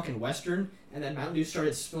like a fucking Western. And then Mountain Dew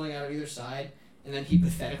started spilling out of either side. And then he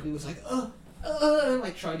pathetically was like, and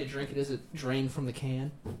like tried to drink it as it drained from the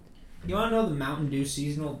can. You want to know the Mountain Dew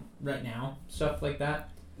seasonal right now? Stuff like that?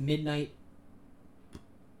 Midnight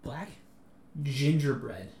Black?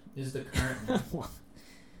 Gingerbread is the current one.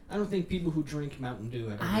 I don't think people who drink Mountain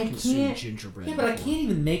Dew ever I consume can't- gingerbread. Yeah, but I before. can't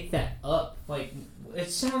even make that up. Like, it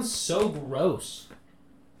sounds so gross.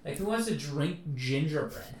 Like, who wants to drink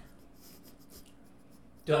gingerbread?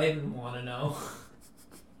 Do I even want to know?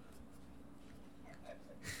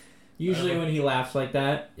 Usually when he laughs like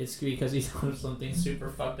that, it's because he thought of something super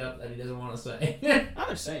fucked up that he doesn't want to say. I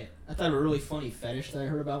would say it. I thought of a really funny fetish that I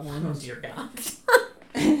heard about Oh, one. dear God.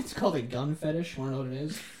 It's called a gun fetish. Want to know what it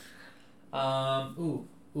is?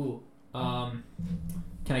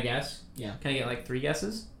 Can I guess? Yeah. Can I get like 3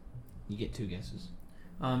 guesses? You get 2 guesses.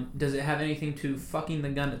 Does it have anything to fucking the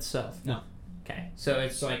gun itself? No. Okay, so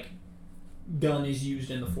it's like gun is used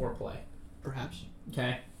in the foreplay. Perhaps.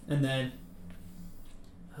 Okay, and then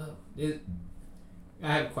I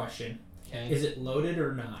have a question. Okay. Is it loaded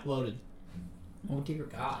or not? Loaded? Oh dear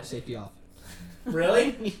God. Safety off.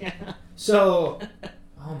 Really? Yeah. So,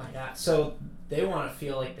 oh my God. So they want to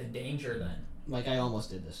feel like the danger then. Like I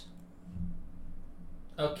almost did this.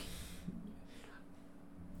 Okay.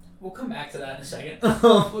 We'll come back to that in a second.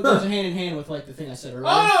 Well, it goes hand in hand with like the thing I said earlier.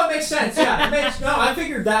 Oh no, it makes sense. Yeah, it makes no. I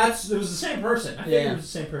figured it was the same person. I figured Yeah. it was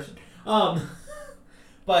the same person.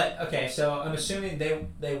 But okay, so I'm assuming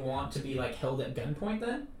they want to be like held at gunpoint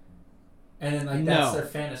then, and then like that's No. their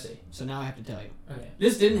fantasy. So now I have to tell you. Okay.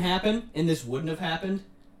 This didn't happen, and this wouldn't have happened.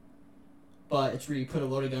 But it's where you put a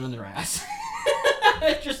loaded gun on their ass.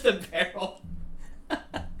 It's just a barrel.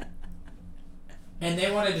 And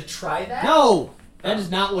they wanted to try that. No, that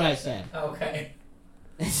is not what I said. Okay.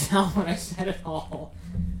 It's not what I said at all.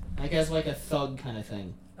 Like as like a thug kind of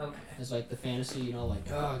thing. Okay. As like the fantasy, you know, like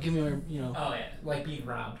give me, Oh yeah, like being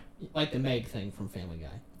robbed. like the Meg thing from Family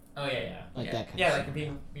Guy. Oh yeah. Like yeah. that kind yeah, of like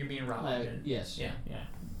stuff. you're being robbed. and, Yes. Yeah.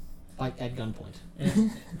 Like at gunpoint.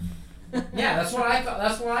 Yeah, that's what I thought.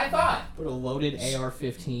 That's what I thought. Put a loaded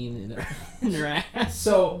AR-15 in their ass.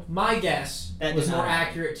 So my guess That was did not more happen.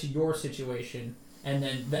 accurate to your situation, and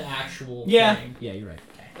then the actual Yeah. thing. Yeah, you're right.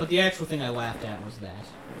 Okay. But the actual thing I laughed at was that,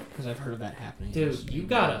 because I've heard of that happening. Dude, you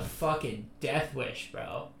got a fucking death wish,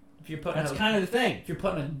 bro. If you're putting That's kind of the thing. if you're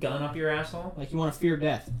putting a gun up your asshole, Like you want to fear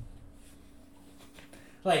death.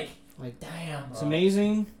 like Like, damn, bro. it's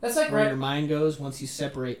amazing That's like where right. your mind goes once you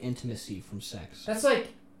separate intimacy from sex. That's like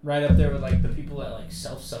right up there with like the people that like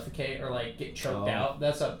self-suffocate or like get choked Oh. out.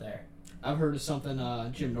 That's up there. I've heard of something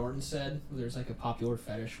Jim Norton said. Where there's like a popular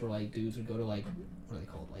fetish where like dudes would go to like what are they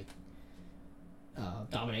called, like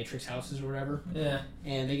dominatrix houses or whatever, Yeah.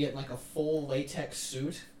 and they get like a full latex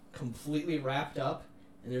suit, completely wrapped up,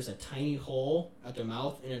 and there's a tiny hole at their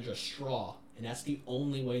mouth and it's a straw, and that's the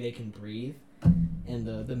only way they can breathe. And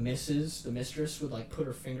the mistress would like put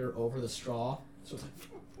her finger over the straw, so it's like,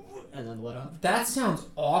 and then let up. That sounds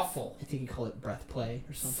awful. I think you call it breath play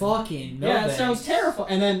or something. Fucking no. Yeah, it thanks. sounds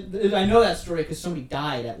terrifying. And then I know that story because somebody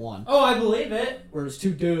died at one. Oh, I believe it. Where there's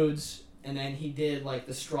 2 dudes, and then he did like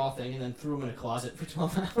the straw thing, and then threw him in a closet for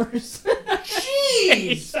 12 hours.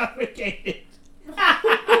 He Jeez. suffocated.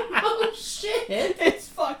 Oh shit. It's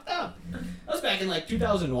fucked up. That was back in like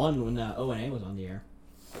 2001 when O&A was on the air.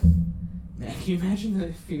 Man, can you imagine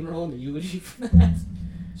the funeral and the eulogy for that?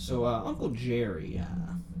 So Uncle Jerry,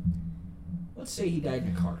 let's say he died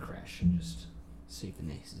in a car crash and just save the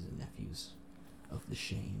nieces and nephews of the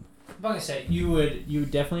shame. I'm gonna say you would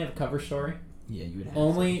definitely have a cover story. Yeah, you would have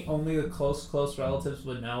Only the close relatives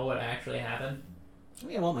would know what actually happened.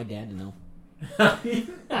 I want my dad to know. I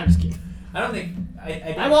I'm just kidding. don't think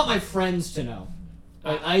I want my friends to know.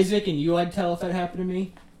 Like Isaac and you, I'd tell if that happened to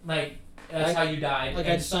me. like that's how you died. Like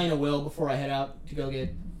I'd sign a will before I head out to go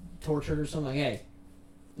get tortured or something. Like, hey,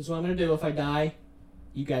 this is what I'm gonna do if I die.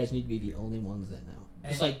 You guys need to be the only ones that know.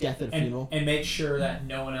 Just like death at a funeral. and make sure that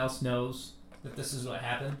no one else knows that this is what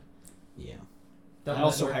happened. Yeah. Don't I let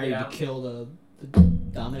also the word hired get you out. to kill the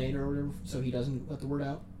Dominator or whatever, so he doesn't let the word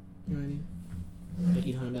out. You know what I mean? Like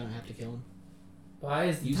he'd hunt him down and have to kill him. Why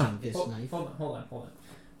is Using this knife. Hold on.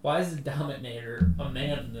 Why is the Dominator a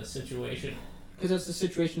man in this situation? Because that's the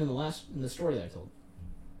situation in the story that I told.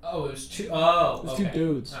 Oh, it was two. Oh, It was okay. 2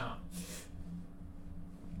 dudes. Oh.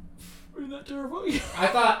 Isn't that terrifying?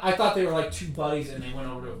 I thought they were like 2 buddies and they went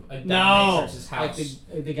over to a No! dominatrix's Like house.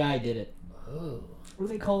 the guy did it. Oh, What are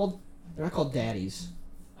they called? They're not called daddies.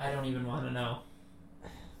 I don't even want to know.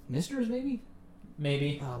 Misters, maybe?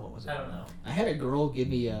 Maybe. Oh, what was it? I don't know. I had a girl give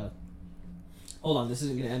me a... Hold on, this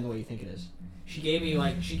isn't going to end the way you think it is. She gave me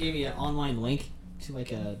an online link to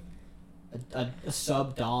like a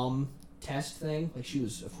sub-dom test thing. Like she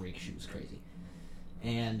was a freak, she was crazy.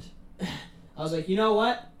 And I was like, you know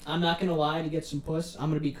what? I'm not going to lie to get some puss. I'm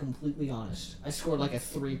going to be completely honest. I scored like a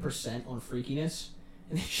 3% on freakiness.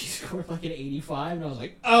 And then she scored like an 85, and I was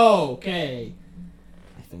like, oh, okay.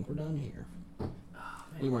 I think we're done here. Oh,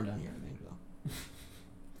 We weren't done here, I think, though.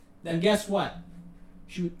 Then guess what?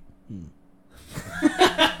 She would... The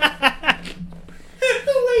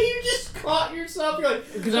way you just caught yourself, you're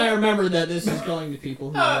like... Because I remember that this is going to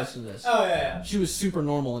people who listen to this. Oh, yeah. She was super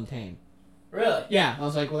normal and tame. Really? Yeah, I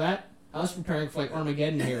was like, well, I was preparing for, like,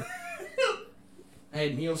 Armageddon here. I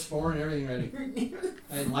had Neosporin and everything ready.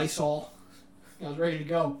 I had Lysol. I was ready to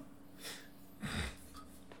go.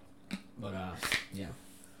 But, yeah.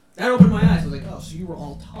 That opened my eyes. I was like, oh, so you were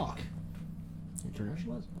all talk. It turned out she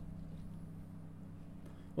was.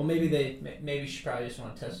 Well, maybe she probably just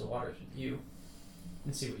want to test the waters with you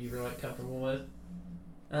and see what you were, like, comfortable with.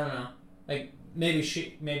 I don't know. Like,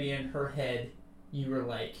 maybe in her head, you were,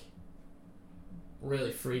 like,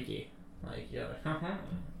 really freaky. Like, you're like,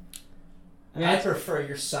 I prefer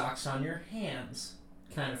your socks on your hands.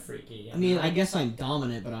 Kind of freaky. I mean, I guess I'm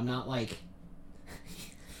dominant, but I'm not like...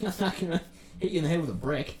 I'm not gonna hit you in the head with a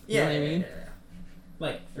brick. You know what I mean? Yeah.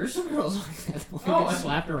 Like, there's some girls like that that get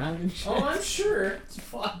slapped around and shit. Oh, I'm sure. It's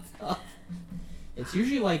fucked up. It's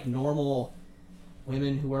usually like normal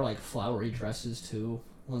women who wear like flowery dresses too.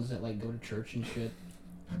 Ones that like go to church and shit.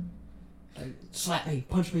 Like, slap me,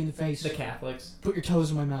 punch me in the face. The Catholics. Put your toes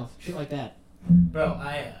in my mouth. Shit like that. Bro,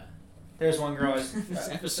 there's one girl This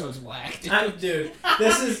episode's whacked. Dude,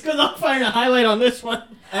 this is... Because I'm finding a highlight on this one.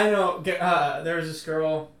 I know, there was this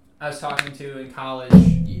girl I was talking to in college,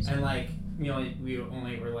 and like, we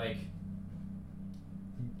only were like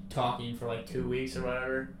talking for like 2 weeks or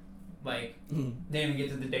whatever. Like, didn't even get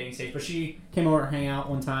to the dating stage, but she came over to hang out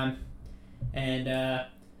one time, and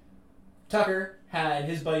Tucker had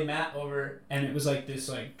his buddy Matt over, and it was like this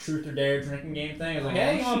like truth or dare drinking game thing. I was like,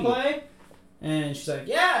 hey, you wanna play? And she's like,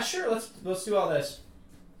 yeah, sure, let's do all this.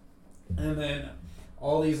 And then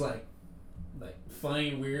all these like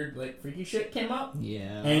funny, weird, like freaky shit came up.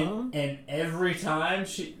 Yeah. And every time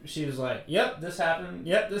she was like, yep, this happened.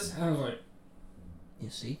 Yep, this. I was like,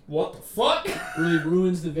 you see? What the fuck? Really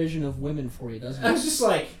ruins the vision of women for you, doesn't it? I was just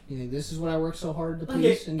like, you think this is what I work so hard to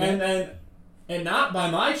please? And not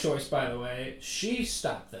by my choice, by the way. She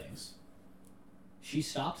stopped things. She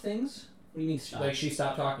stopped things? What do you mean stop? Like, she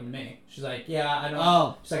stopped talking to me. She's like, yeah, I don't...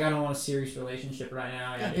 Oh. She's like, I don't want a serious relationship right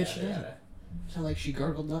now. Yeah, bitch, she doesn't. Sound like she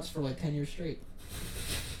gargled nuts for like 10 years straight.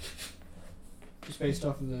 Just based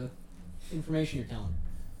off of the information you're telling.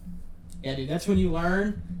 Yeah, dude, that's when you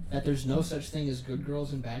learn that there's no such thing as good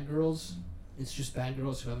girls and bad girls. It's just bad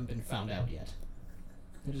girls who haven't been found out yet.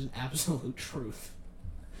 That is an absolute truth.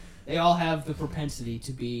 They all have the propensity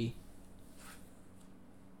to be...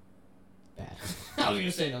 bad. I was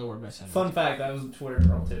gonna say another word, but I said it. Fun fact, that was a Twitter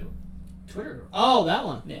girl, too. Twitter girl? Oh, that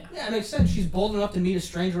one. Yeah. Yeah, it makes sense. She's bold enough to meet a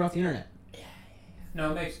stranger off the internet. Yeah.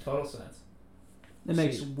 No, it makes total sense. It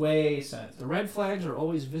makes way sense. The red flags are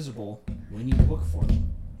always visible when you look for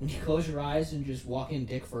them. When you close your eyes and just walk in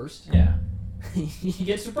dick first, yeah, you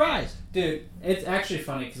get surprised. Dude, it's actually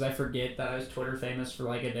funny because I forget that I was Twitter famous for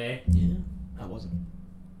like a day. Yeah, I wasn't.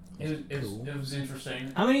 It was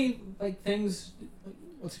interesting. How many like things?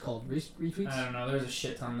 What's it called? Retweets? I don't know. There was a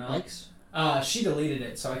shit ton though. Likes? She deleted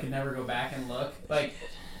it, so I could never go back and look. Like,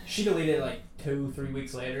 she deleted it like 2-3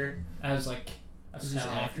 weeks later. I was like, This is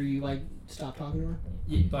after you like stopped talking to her.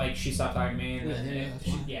 Like, she stopped talking to me.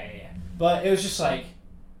 And Yeah. But it was just like,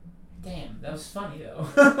 damn, that was funny though.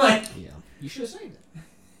 Like, yeah, you should have saved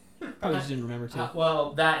it. Probably just didn't remember to.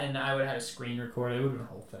 Well, that and I would have had a screen record. It would have been a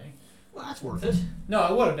whole thing. Well, that's worth it. No,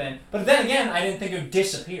 it would have been. But then again, I didn't think it would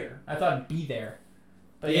disappear. I thought it'd be there.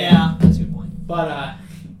 But yeah, that's a good point. But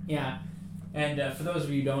yeah. And for those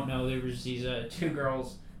of you who don't know, there was these 2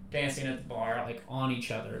 girls dancing at the bar, like on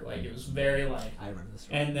each other. Like, it was very like. I remember this.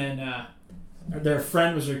 And then their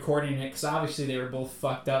friend was recording it because obviously they were both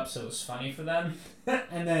fucked up, so it was funny for them.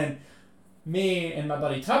 And then me and my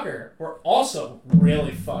buddy Tucker were also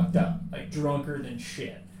really fucked up, like drunker than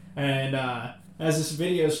shit. And as this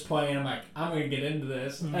video's playing, I'm like, I'm gonna get into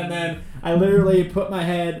this. Mm-hmm. And then I literally put my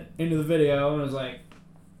head into the video and was like,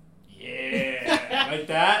 yeah, like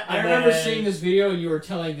that. I remember seeing this video and you were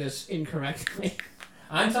telling this incorrectly.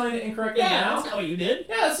 I'm telling it incorrectly now? Yeah, that's not what you did.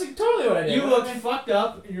 Yeah, that's like totally what I did. You looked fucked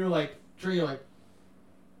up and you're like,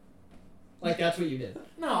 like that's what you did.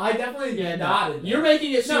 No, I definitely nodded. You're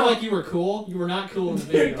making it seem like you were cool. You were not cool in the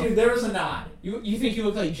video. Dude, there was a nod. You think you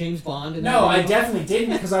look like James Bond? In No, I definitely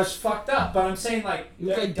didn't because I was fucked up. But I'm saying like you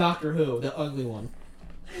look like Doctor Who, the ugly one.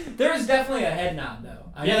 There was definitely a head nod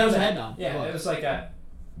though. There was a head nod. Yeah, it was like a.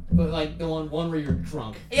 But like the one where you're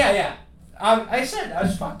drunk. Yeah. I said I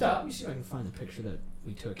was fucked up. Let me see if I can find the picture that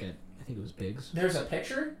we took at. I think it was Biggs. There's a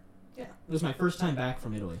picture. Yeah, it was my first time back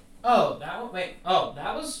from Italy. Oh, that one. Wait. Oh,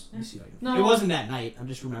 that was. Let me see if I can- No. It wasn't that night. I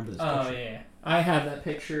just remember this Oh picture. yeah, I have that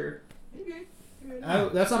picture. Okay.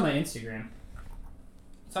 That's on my Instagram.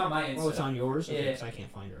 It's on my Instagram. Oh, it's on yours? Okay, Yeah. 'cause I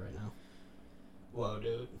can't find it right now. Whoa,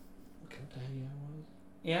 dude. Look how tiny I was.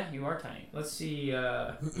 Yeah, you are tiny. Let's see.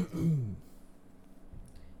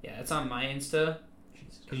 Yeah, it's on my Insta.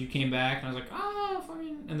 Jesus. Because you came back and I was like, oh,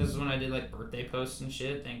 fucking. And this is when I did like birthday posts and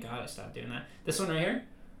shit. Thank God I stopped doing that. This one right here?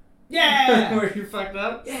 Yeah! Where you're fucked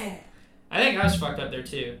up? Yeah! I think I was fucked up there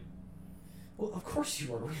too. Well, of course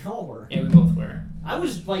you were. We all were. Yeah, we both were. I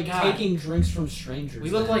was like God. taking drinks from strangers. We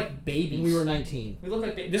looked then. like babies. And we were 19. We looked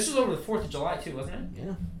like this was over the 4th of July too, wasn't it?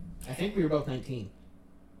 Yeah. I think we were both 19.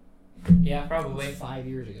 Yeah, That probably. was 5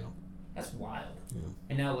 years ago. That's wild. Yeah.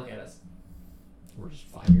 And now look at us. We're just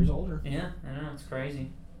 5 years older. Yeah, I know, it's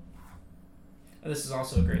crazy. This is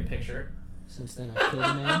also a great picture. Since then, I killed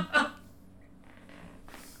a man.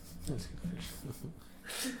 That's a good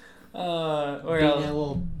picture. Where Beating else? that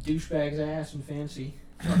little douchebag's ass in fancy.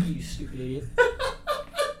 Fuck you, you stupid idiot.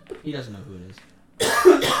 He doesn't know who it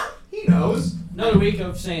is. He knows. Another week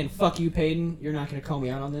of saying, fuck you, Peyton. You're not going to call me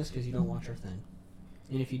out on this because you don't watch our thing.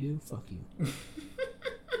 And if you do, fuck you.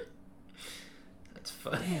 That's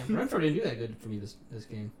funny. Damn, Brentford didn't do that good for me this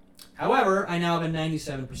game. However, I now have a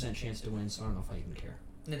 97% chance to win, so I don't know if I even care.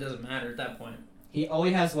 It doesn't matter at that point. All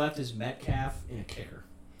he has left is Metcalf and a kicker.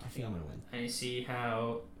 I think I'm going to win. And you see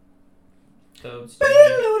how Code's doing.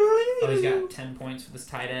 Oh, he's got 10 points for this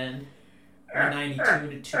tight end. 192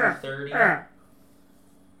 to 230.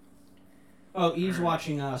 Oh, Eve's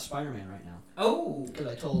watching Spider-Man right now. Oh! Because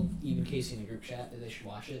I told Eve and Casey in a group chat that they should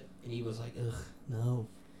watch it, and Eve was like, ugh, no.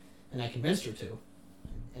 And I convinced her to.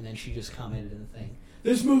 And then she just commented in the thing,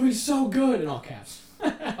 this movie's so good! In all caps.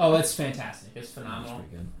 Oh, it's fantastic. It's That's phenomenal.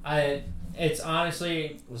 pretty good. It's honestly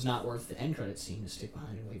It was not worth the end credit scene to stick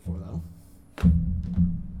behind and wait for, though.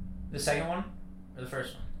 the second one or the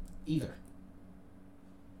first one. Either.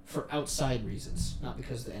 For outside reasons, not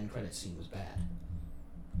because the end credit scene was bad.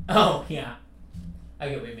 Oh yeah, I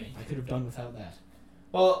get what you mean. I could have done without that.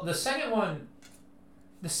 Well, the second one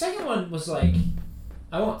was like,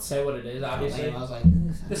 I won't say what it is, obviously. I was like,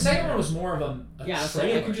 The second one was more of a yeah, it's like,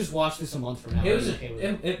 trailer. I could just watch this a month from now. It was I'd be okay with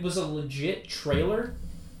it. it was a legit trailer.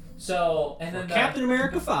 So and then Captain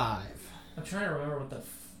America 5. I'm trying to remember what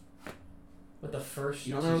the first.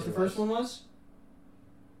 You don't remember what the teaser first one was?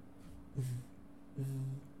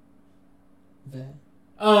 That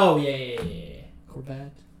Oh yeah.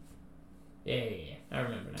 Corbat. Yeah. I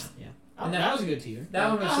remember now. Yeah. And that was a good teaser. that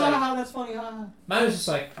one was ah, like- ah, that's funny. Ah. Mine was just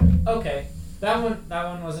like, okay. That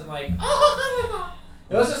one wasn't like.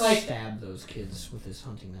 It wasn't like. stab those kids with his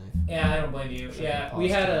hunting knife. Yeah, I don't blame you. Sure, Yeah, pause we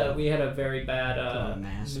had time. a very bad Put on a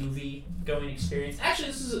mask. movie going experience. Actually,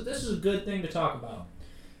 this is a good thing to talk about.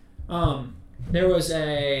 There was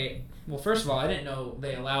first of all, I didn't know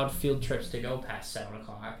they allowed field trips to go past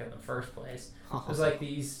 7:00 in the first place. It was like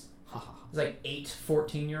these. It was like 8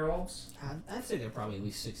 14-year-olds. I'd say they're probably at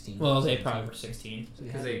least 16. Well, they probably were 16 So they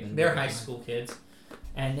because haven't been they're very high high. school kids,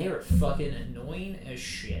 and they were fucking annoying as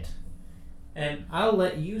shit. And I'll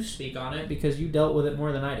let you speak on it because you dealt with it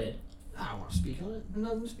more than I did. I don't want to speak on it. There's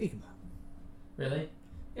nothing to speak about. Really?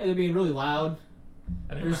 Yeah, they're being really loud.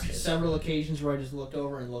 I didn't There's watch it. several occasions where I just looked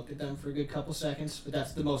over and looked at them for a good couple seconds, but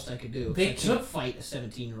that's the most I could do. 'Cause They I can't took- fight a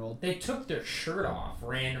 17-year-old. They took their shirt off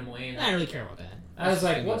randomly. And I don't really care about that. I was That's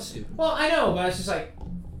like, fucking what? Stupid. Well, I know, but it's just like,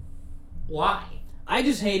 why? I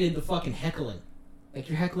just hated the fucking heckling. Like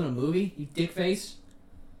you're heckling a movie, you dick face.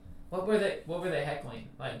 What were they heckling?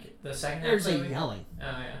 Like the second They're half just of the like movie? yelling. Oh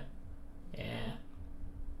yeah.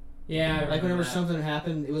 Yeah, I Like remember whenever that. something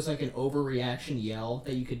happened, it was like an overreaction yell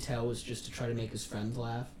that you could tell was just to try to make his friends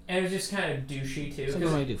laugh. And it was just kind of douchey too. So what do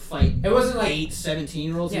 'cause I do? Fight it wasn't like 8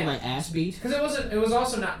 17-year-olds Yeah. get my ass beat? because it was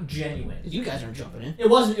also not genuine. 'Cause you guys aren't jumping in. It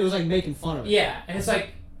wasn't. It was like making fun of it. Yeah, and it's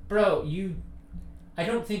like, bro, I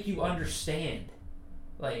don't think you understand,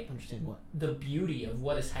 like, Understand what? the beauty of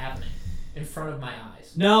what is happening in front of my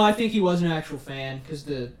eyes. No, I think he was an actual fan because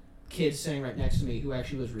the kid sitting right next to me, who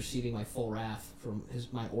actually was receiving my full wrath from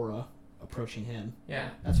my aura approaching him. Yeah.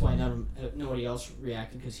 That's why nobody else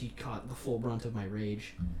reacted because he caught the full brunt of my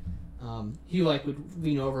rage. He like would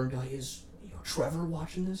lean over and be like, "Is Trevor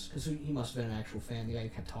watching this?" Because he must have been an actual fan. The guy who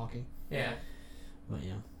kept talking. Yeah. But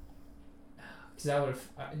yeah. Because I would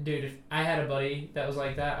have, dude, if I had a buddy that was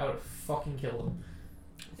like that, I would have fucking killed him.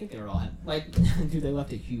 I think they were all like, dude, they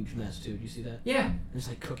left a huge mess too. Did you see that? Yeah. There's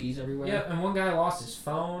like cookies everywhere. Yeah, and one guy lost his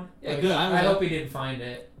phone. Yeah, which good. I I hope he didn't find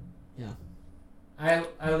it. Yeah. I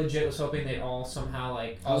legit was hoping they'd all somehow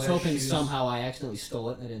like. I was all their hoping shoes- somehow I accidentally stole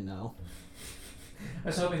it and I didn't know. I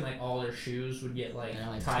was hoping like all their shoes would get like And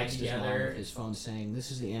I tied texted his mom together. with his phone saying,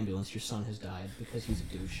 "This is the ambulance. Your son has died," because he's a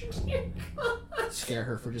douche. Scare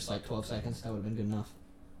her for just like 12 seconds. That would have been good enough.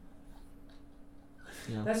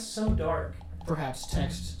 You know, That's so dark. perhaps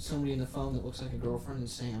text somebody in the phone that looks like a girlfriend and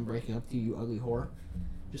saying, "I'm breaking up with you, you ugly whore,"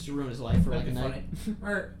 just to ruin his life for like a That'd night. be funny.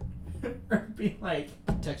 or be like,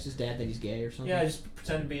 Text his dad that he's gay or something. yeah, just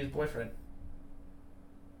pretend to be his boyfriend.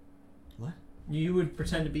 What? You would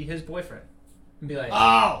pretend to be his boyfriend and be like,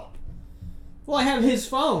 Oh! Well, I have his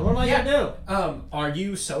phone. What am I gonna are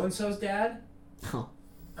you so and so's dad? do?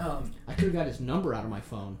 I could have got his number out of my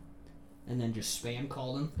phone and then just spam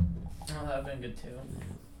called him. Oh, that would have been good too.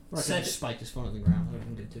 Or I could have just spiked his phone on the ground. That would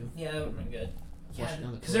have been good too. Yeah, that would have been good. Flush it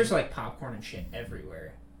down the Because there's like popcorn and shit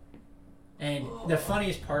everywhere. And the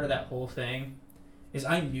funniest part of that whole thing is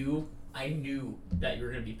I knew that you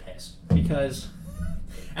were gonna be pissed because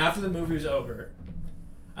after the movie was over,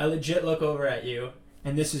 I legit look over at you,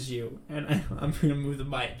 and this is you, and I'm gonna move the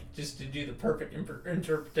mic just to do the perfect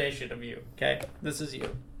interpretation of you. Okay, this is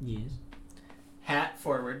you. Yes. Hat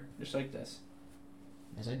forward, just like this.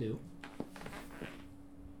 As I do.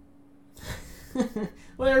 Well,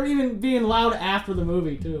 they're even being loud after the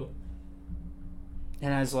movie, too.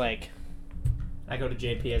 And I was like, I go to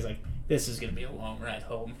JP. I was like, this is gonna be a long ride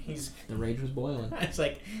home. The rage was boiling. I was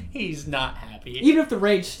like, he's not happy. Even if the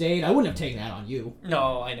rage stayed, I wouldn't have taken that on you.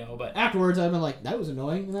 No, I know, but Afterwards, I'd been like, that was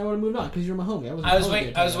annoying, and I would have moved on, because you're my homie.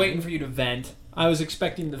 I was waiting for you to vent. I was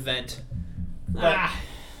expecting to vent. But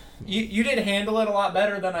you did handle it a lot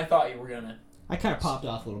better than I thought you were gonna. I kind of popped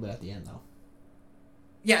off a little bit at the end, though.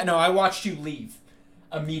 Yeah, no, I watched you leave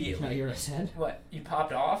Did you immediately. not hear what I said? What? You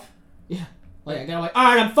popped off? Yeah. Like, I got like,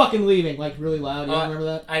 alright, I'm fucking leaving. Like, really loud. You don't remember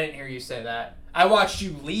that? I didn't hear you say that. I watched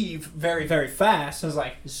you leave very, very fast. I was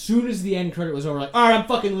like, As soon as the end credit was over, like, alright, I'm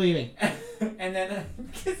fucking leaving. and then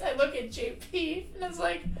because I look at JP and I was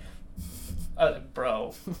like,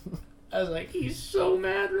 bro. I was like, he's so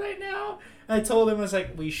mad right now. I told him, I was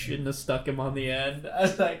like, we shouldn't have stuck him on the end. I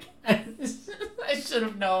was like, I should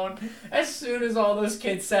have known. As soon as all those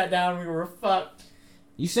kids sat down, we were fucked.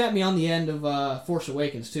 You sat me on the end of Force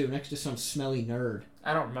Awakens, too, next to some smelly nerd.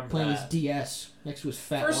 I don't remember Playing his that. DS next to his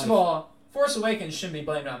fat First wife. of all, Force Awakens shouldn't be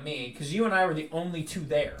blamed on me, because you and I were the only two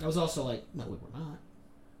there. I was also like, no, we were not.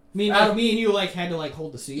 Me and you, like, had to, like,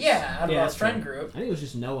 hold the seats. Yeah, out of our that's friend true. group. I think it was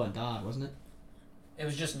just Noah and Dodd, wasn't it? It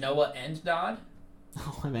was just Noah and Dodd.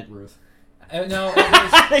 Oh, I meant Ruth. No, it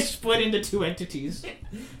was, They split into two entities.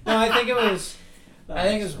 no, I think it was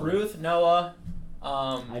Ruth, Noah,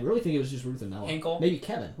 I really think it was just Ruth and Noah. Hinkle. Maybe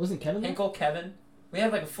Kevin. Wasn't Kevin there? Hinkle, Kevin. We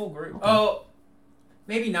had like a full group. Okay. Oh,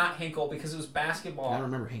 maybe not Hinkle because it was I basketball. don't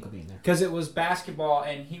remember Hinkle being there. Because it was basketball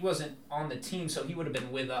and he wasn't on the team, so he would have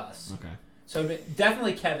been with us. Okay. So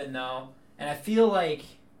definitely Kevin though, and I feel like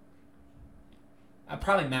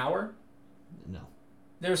probably Maurer. No.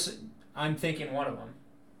 I'm thinking one of them.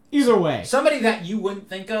 Either way. Somebody that you wouldn't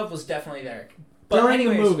think of was definitely there. But During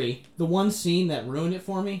anyways, the movie, the one scene that ruined it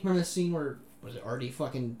for me, remember the scene where, was it RD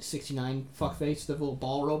fucking 69 fuckface, the little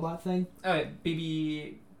ball robot thing? Oh,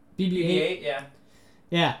 BB8, BB-8? yeah.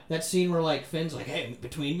 Yeah, that scene where, like, Finn's like, hey,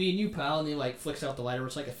 between me and you, pal, and he, like, flicks out the lighter,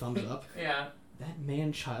 it's like a thumbs up. Yeah. That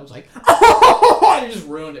man-child's like, oh! And it just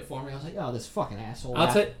ruined it for me. I was like, oh, this fucking asshole.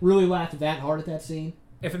 Really laughed that hard at that scene.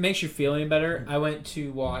 If it makes you feel any better, I went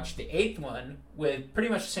to watch the 8th one with pretty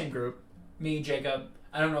much the same group. Me, Jacob.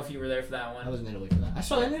 I don't know if you were there for that one. I was in Italy for that. I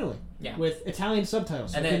saw that in Italy. Yeah. With Italian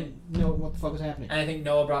subtitles. And I then- didn't know what the fuck was happening. And I think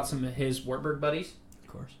Noah brought some of his Wartburg buddies. Of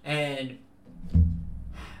course. And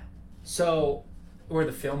so, where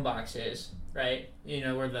the film box is, right? You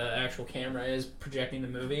know, where the actual camera is projecting the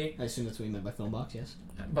movie. I assume that's what you meant by film box, yes.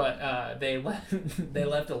 But they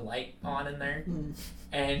left a light on in there.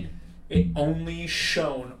 And it only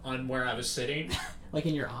shone on where I was sitting. Like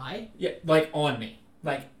in your eye? Yeah, like on me.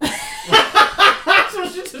 Like... So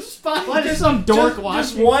it's just a spotlight of some dork watching.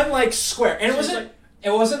 Just one like square, and So it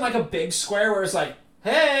wasn't like a big square where it's like,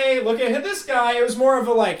 hey, look at this guy. It was more of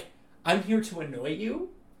a like, I'm here to annoy you,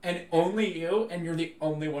 and only you, and you're the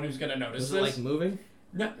only one who's gonna notice Was this. it like moving?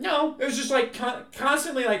 No, it was just like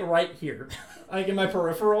constantly like right here, like in my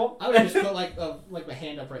peripheral. I would have just put like my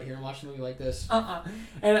hand up right here and watch the movie like this.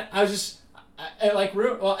 And I was just.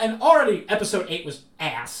 And already episode 8 was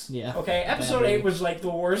ass. Yeah. Okay, episode 8 was like the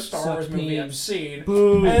worst Star Wars movie I've seen.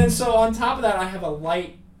 Boom. And so on top of that, I have a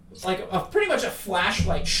light, like pretty much a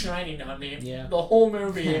flashlight shining on me. Yeah. The whole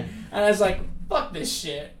movie, and I was like, "Fuck this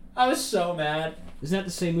shit!" I was so mad. Isn't that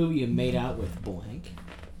the same movie you made out with blank?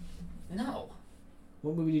 No.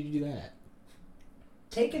 What movie did you do that at?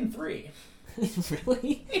 Taken 3.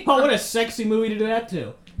 Really? Oh, what a sexy movie to do that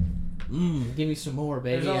to. Give me some more,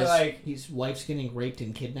 baby. There's only, like... His wife's getting raped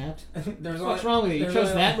and kidnapped. What's wrong with you? You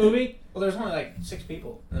chose that movie? Well, there's only like 6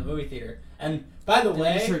 people in the movie theater. And by the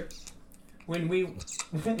way, when we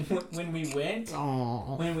went,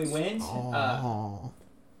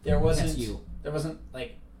 there wasn't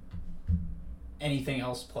like anything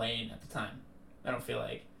else playing at the time. I don't feel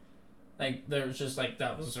like there was just like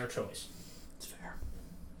that was our choice. It's fair.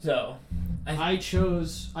 So, I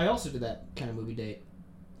also did that kind of movie date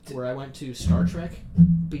where I went to Star Trek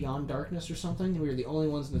Beyond Darkness or something, and we were the only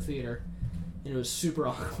ones in the theater, and it was super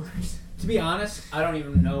awkward. To be honest, I don't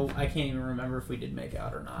even know. I can't even remember if we did make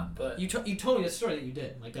out or not. But you told me the story that you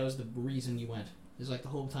did. Like that was the reason you went. It was like the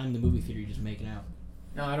whole time in the movie theater you just making out.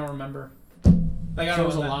 No, I don't remember. Like it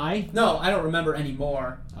was a lie? No, I don't remember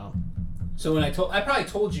anymore. Oh. So when I probably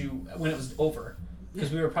told you when it was over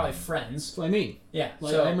because we were probably friends. That's what I mean. Yeah.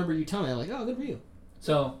 Like I remember you telling me, like, oh, good for you.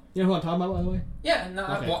 So you know who I'm talking about, by the way? Yeah. No.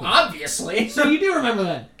 Okay, well, cool. Obviously. So you do remember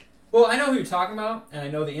that? Well, I know who you're talking about, and I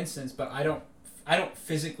know the instance, but I don't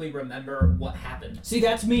physically remember what happened. See,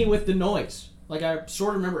 that's me with the noise. Like I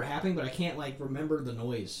sort of remember it happening, but I can't like remember the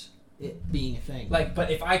noise. It being a thing. Like, but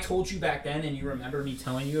if I told you back then and you remember me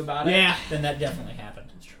telling you about it, then that definitely happened.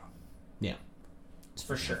 That's true. Yeah. It's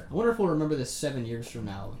for sure. I wonder if we'll remember this 7 years from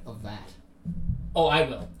now of that. Oh, I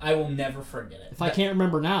will. I will never forget it. If I can't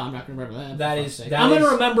remember now, I'm not going to remember that. I'm going to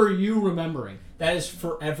remember you remembering. That is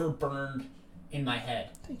forever burned in my head.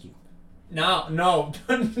 Thank you. No, not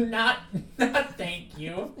thank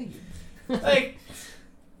you. Thank you. Like...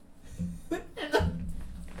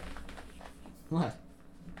 What?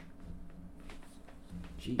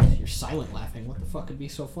 Jeez, you're silent laughing. What the fuck could be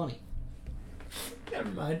so funny? Never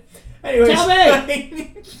mind. Anyways,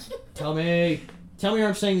 Tell me! Tell me or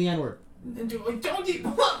I'm saying the N-word. Don't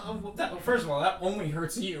you... First of all, that only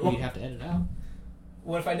hurts you. Well, you'd have to edit it out.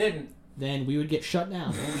 What if I didn't? Then we would get shut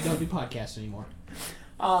down. We don't do podcasts anymore.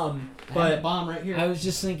 But I have a bomb right here. I was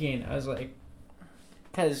just thinking, I was like...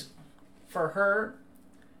 Because for her,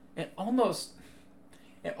 it almost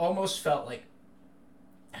felt like...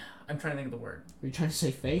 I'm trying to think of the word. Are you trying to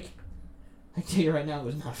say fake? I tell you right now, it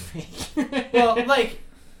was not fake. Well, like,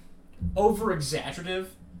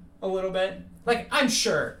 over-exaggerative a little bit. Like, I'm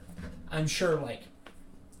sure, like,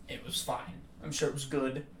 it was fine. I'm sure it was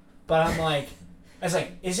good. But I'm like, I was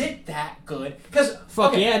like, is it that good? Because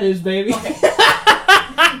fuck yeah, it is, baby. Okay.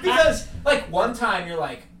 Because, like, one time you're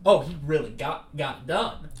like, oh, he really got it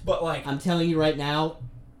done. But, like... I'm telling you right now,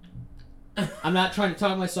 I'm not trying to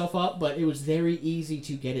talk myself up, but it was very easy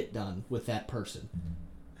to get it done with that person.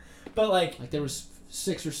 But, like there was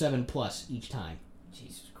 6 or 7 plus each time.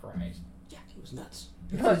 Jesus Christ. Yeah, it was nuts.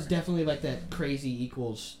 It was definitely like that crazy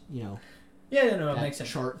equals, you know... Yeah, no, it makes sense.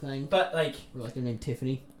 Chart thing. But, like... Or like their name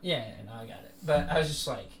Tiffany. Yeah, no, I got it. But I was just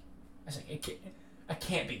like... I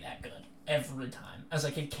can't be that good every time. I was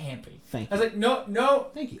like, it can't be. Thank you. I was like, no.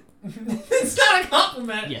 Thank you. It's not a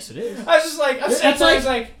compliment. Yes, it is. I was just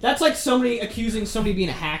like, that's like somebody accusing somebody of being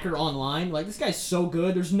a hacker online. Like, this guy's so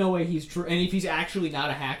good, there's no way he's true. And if he's actually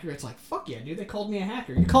not a hacker, it's like, fuck yeah, dude, they called me a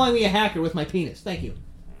hacker. You're calling me a hacker with my penis. Thank you.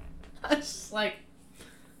 I was just like,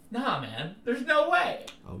 nah, man, there's no way.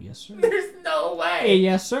 Oh, yes, sir. There's no way. Hey,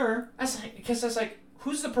 yes, sir. I was like,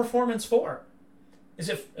 who's the performance for? Is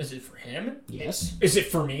it for him? Yes. Is it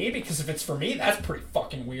for me? Because if it's for me, that's pretty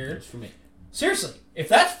fucking weird. It's for me. Seriously, if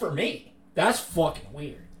that's for me, that's fucking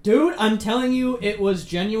weird. Dude, I'm telling you, it was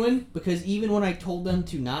genuine, because even when I told them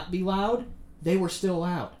to not be loud, they were still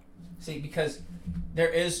loud. See, because there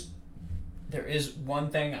is one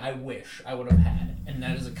thing I wish I would have had, and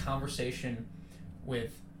that is a conversation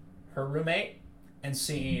with her roommate and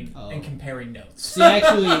seeing and comparing notes. See,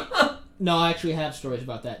 actually, no, I actually have stories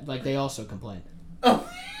about that. Like, they also complained. Oh.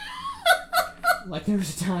 Like, there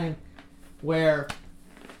was a time where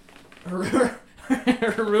her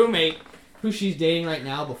roommate, who she's dating right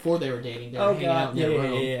now, before they were dating, they were hanging out in their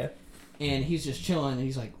room. Yeah. And he's just chilling, and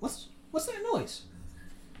he's like, what's that noise?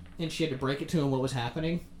 And she had to break it to him what was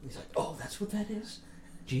happening. He's like, oh, that's what that is?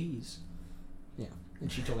 Jeez. Yeah.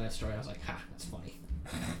 And she told me that story. I was like, ha, that's funny.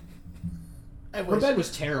 Her bed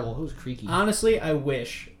was terrible. It was creaky. Honestly, I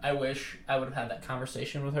wish I would have had that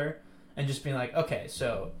conversation with her and just been like, okay,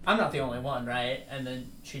 so I'm not the only one, right? And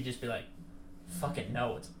then she'd just be like, fucking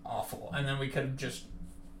no, it's awful. And then we could have just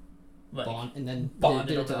like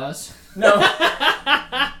bonded it to us. No.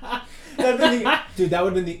 Dude, that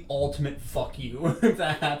would have been the ultimate fuck you if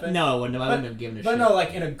that happened. No, I wouldn't have given a shit. But no,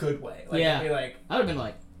 like in a good way. Like, yeah. Be like, I would have been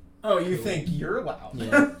like, oh, you think you're loud?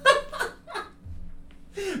 Yeah.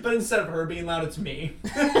 But instead of her being loud, it's me.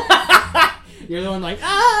 You're the one like,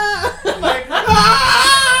 ah! Like,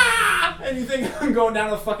 ah! And you think I'm going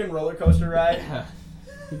down a fucking roller coaster ride?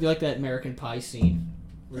 It'd be like that American Pie scene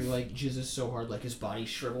where he like jizzes so hard like his body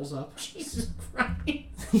shrivels up. Jesus Christ.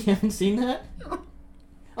 You haven't seen that?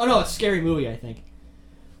 Oh no, it's a Scary Movie, I think.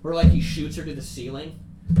 Where like he shoots her to the ceiling.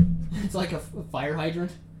 It's like a fire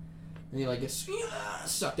hydrant. And he like gets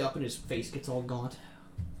sucked up and his face gets all gaunt.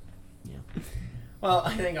 Yeah. Well,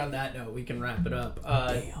 I think on that note we can wrap it up.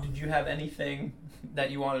 Did you have anything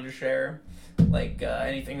that you wanted to share? Like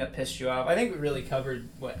anything that pissed you off? I think we really covered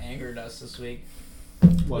what angered us this week.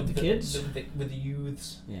 What, with the kids? With the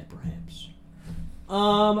youths. Yeah, perhaps.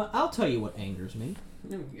 I'll tell you what angers me.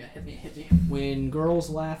 Yeah, hit me. When girls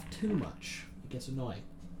laugh too much. It gets annoying.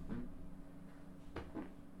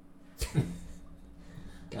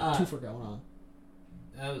 Got two for going on.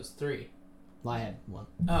 That was 3. Well, I had one.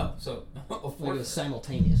 Oh, so Like it was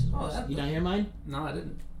simultaneous. Oh, You not hear mine? No, I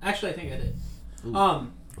didn't. Actually, I think I did. Ooh,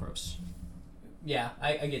 gross. Yeah,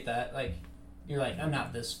 I get that. Like, you're like, I'm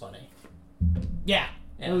not this funny. Yeah.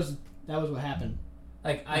 Yeah. That was what happened.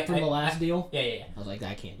 Like After the last deal. Yeah. I was like,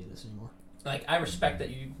 I can't do this anymore. Like, I respect that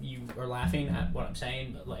you are laughing at what I'm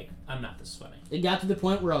saying, but like, I'm not this funny. It got to the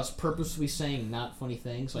point where I was purposely saying not funny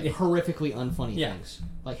things, like Yeah. horrifically unfunny Yeah. things.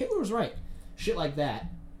 Like Hitler was right. Shit like that.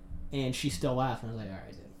 And she still laughed, and I was like,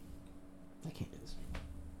 alright, dude. I can't do this anymore.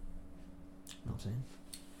 You know what I'm saying?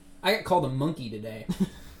 I got called a monkey today,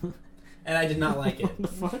 and I did not like it. What the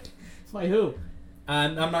fuck? By who?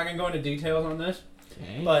 I'm not gonna go into details on this,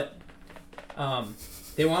 Okay. but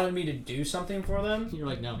they wanted me to do something for them. You're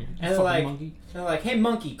like, no, you're a they're fucking like- monkey. They're like, "Hey,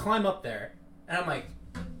 monkey, climb up there," and I'm like,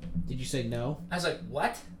 Did you say no? I was like,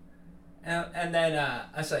 "What?" And then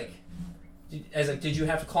I was like, "Did you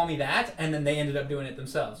have to call me that?" And then they ended up doing it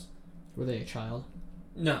themselves. Were they a child?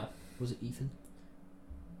 No, Was it Ethan?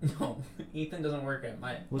 no, Ethan doesn't work at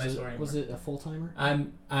my Was store anymore. it a full timer?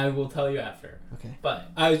 I will tell you after. Okay.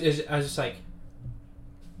 But I was just like,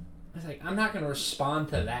 I'm not gonna respond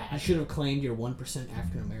to You that. should have claimed your 1%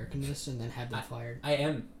 African Americanness and then had them fired. I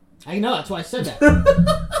am. I know, that's why I said that.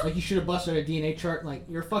 Like, you should have busted a DNA chart and, like,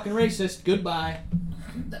 you're a fucking racist. Goodbye.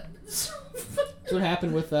 That's what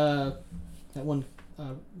happened with that one,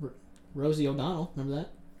 Rosie O'Donnell. Remember that?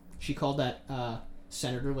 She called that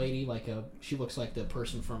senator lady she looks like the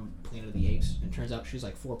person from Planet of the Apes. And it turns out she's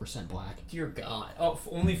like 4% black. Dear God. Oh,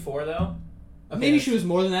 only 4 though. Okay, Maybe she was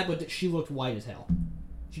more than that, but she looked white as hell.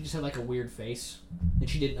 She just had like a weird face, and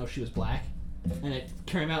she didn't know she was black. And it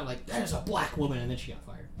came out like, that is a black woman, and then she got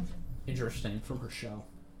fired Interesting. from her show.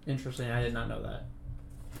 Interesting. I did not know that.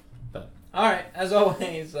 But all right. As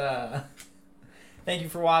always, thank you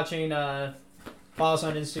for watching. Follow us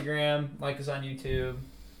on Instagram. Like us on YouTube.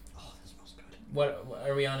 Oh, that smells good. What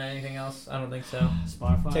are we on? Anything else? I don't think so.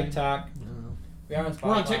 Spotify. TikTok. I don't know. We are on Spotify.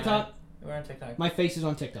 We're on TikTok. We're on TikTok. My face is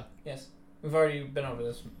on TikTok. Yes. We've already been over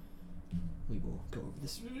this. We will go over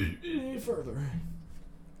this further.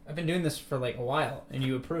 I've been doing this for like a while, and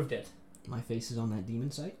you approved it. My face is on that demon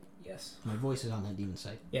site. Yes. My voice is on that demon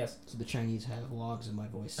site. Yes. So the Chinese have logs of my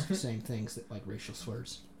voice saying things that like racial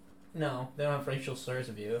slurs. No, they don't have racial slurs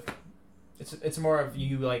of you. It's more of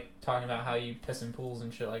you like talking about how you piss in pools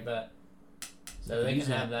and shit like that. So they Use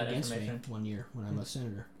can have that against information. me one year when I was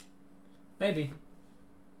senator. Maybe.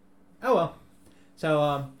 Oh well.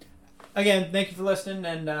 So again, thank you for listening,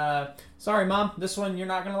 and sorry, Mom, this one you're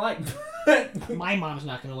not gonna like. My mom's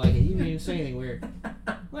not gonna like it. You didn't even say anything weird.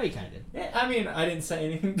 Well, you kind of did. Yeah, I mean, I didn't say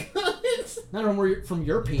anything good. Not from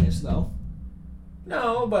your penis though.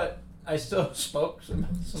 No, but I still spoke some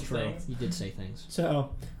It's true. things. You did say things.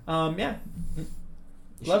 So, yeah. Is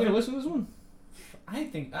she Love gonna it. listen to this one?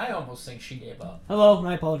 I almost think she gave up. Hello, and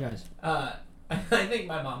I apologize. I think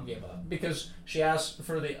my mom gave up because she asked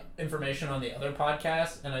for the information on the other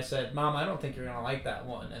podcast, and I said, "Mom, I don't think you're gonna like that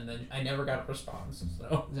one." And then I never got a response.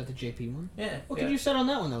 So Is that the JP one? yeah, What yeah. could you said on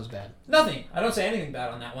that one that was bad? Nothing. I don't say anything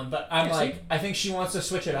bad on that one, but I'm Yeah, like, see? I think she wants to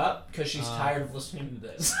switch it up because she's tired of listening to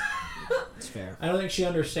this. It's fair. I don't think she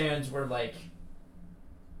understands we're like,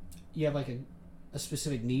 You have like a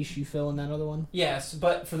specific niche you fill in that other one? yes,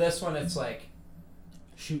 but for this one, it's like,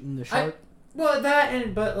 Shooting the shark? well,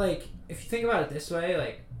 but like, if you think about it this way,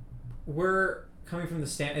 like, we're coming from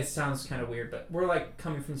the it sounds kind of weird, but we're like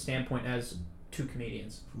coming from the standpoint as two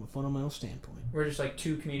comedians. From a fundamental standpoint. We're just like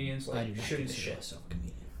two comedians, I like do not shooting the consider shit. myself a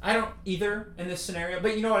comedian. I don't either in this scenario,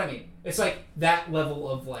 but you know what I mean. It's like that level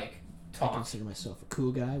of like I talk. consider myself a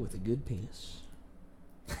cool guy with a good penis.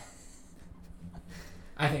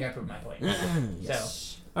 I think I proved my point.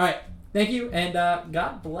 Yes. All right, thank you, and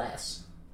God bless.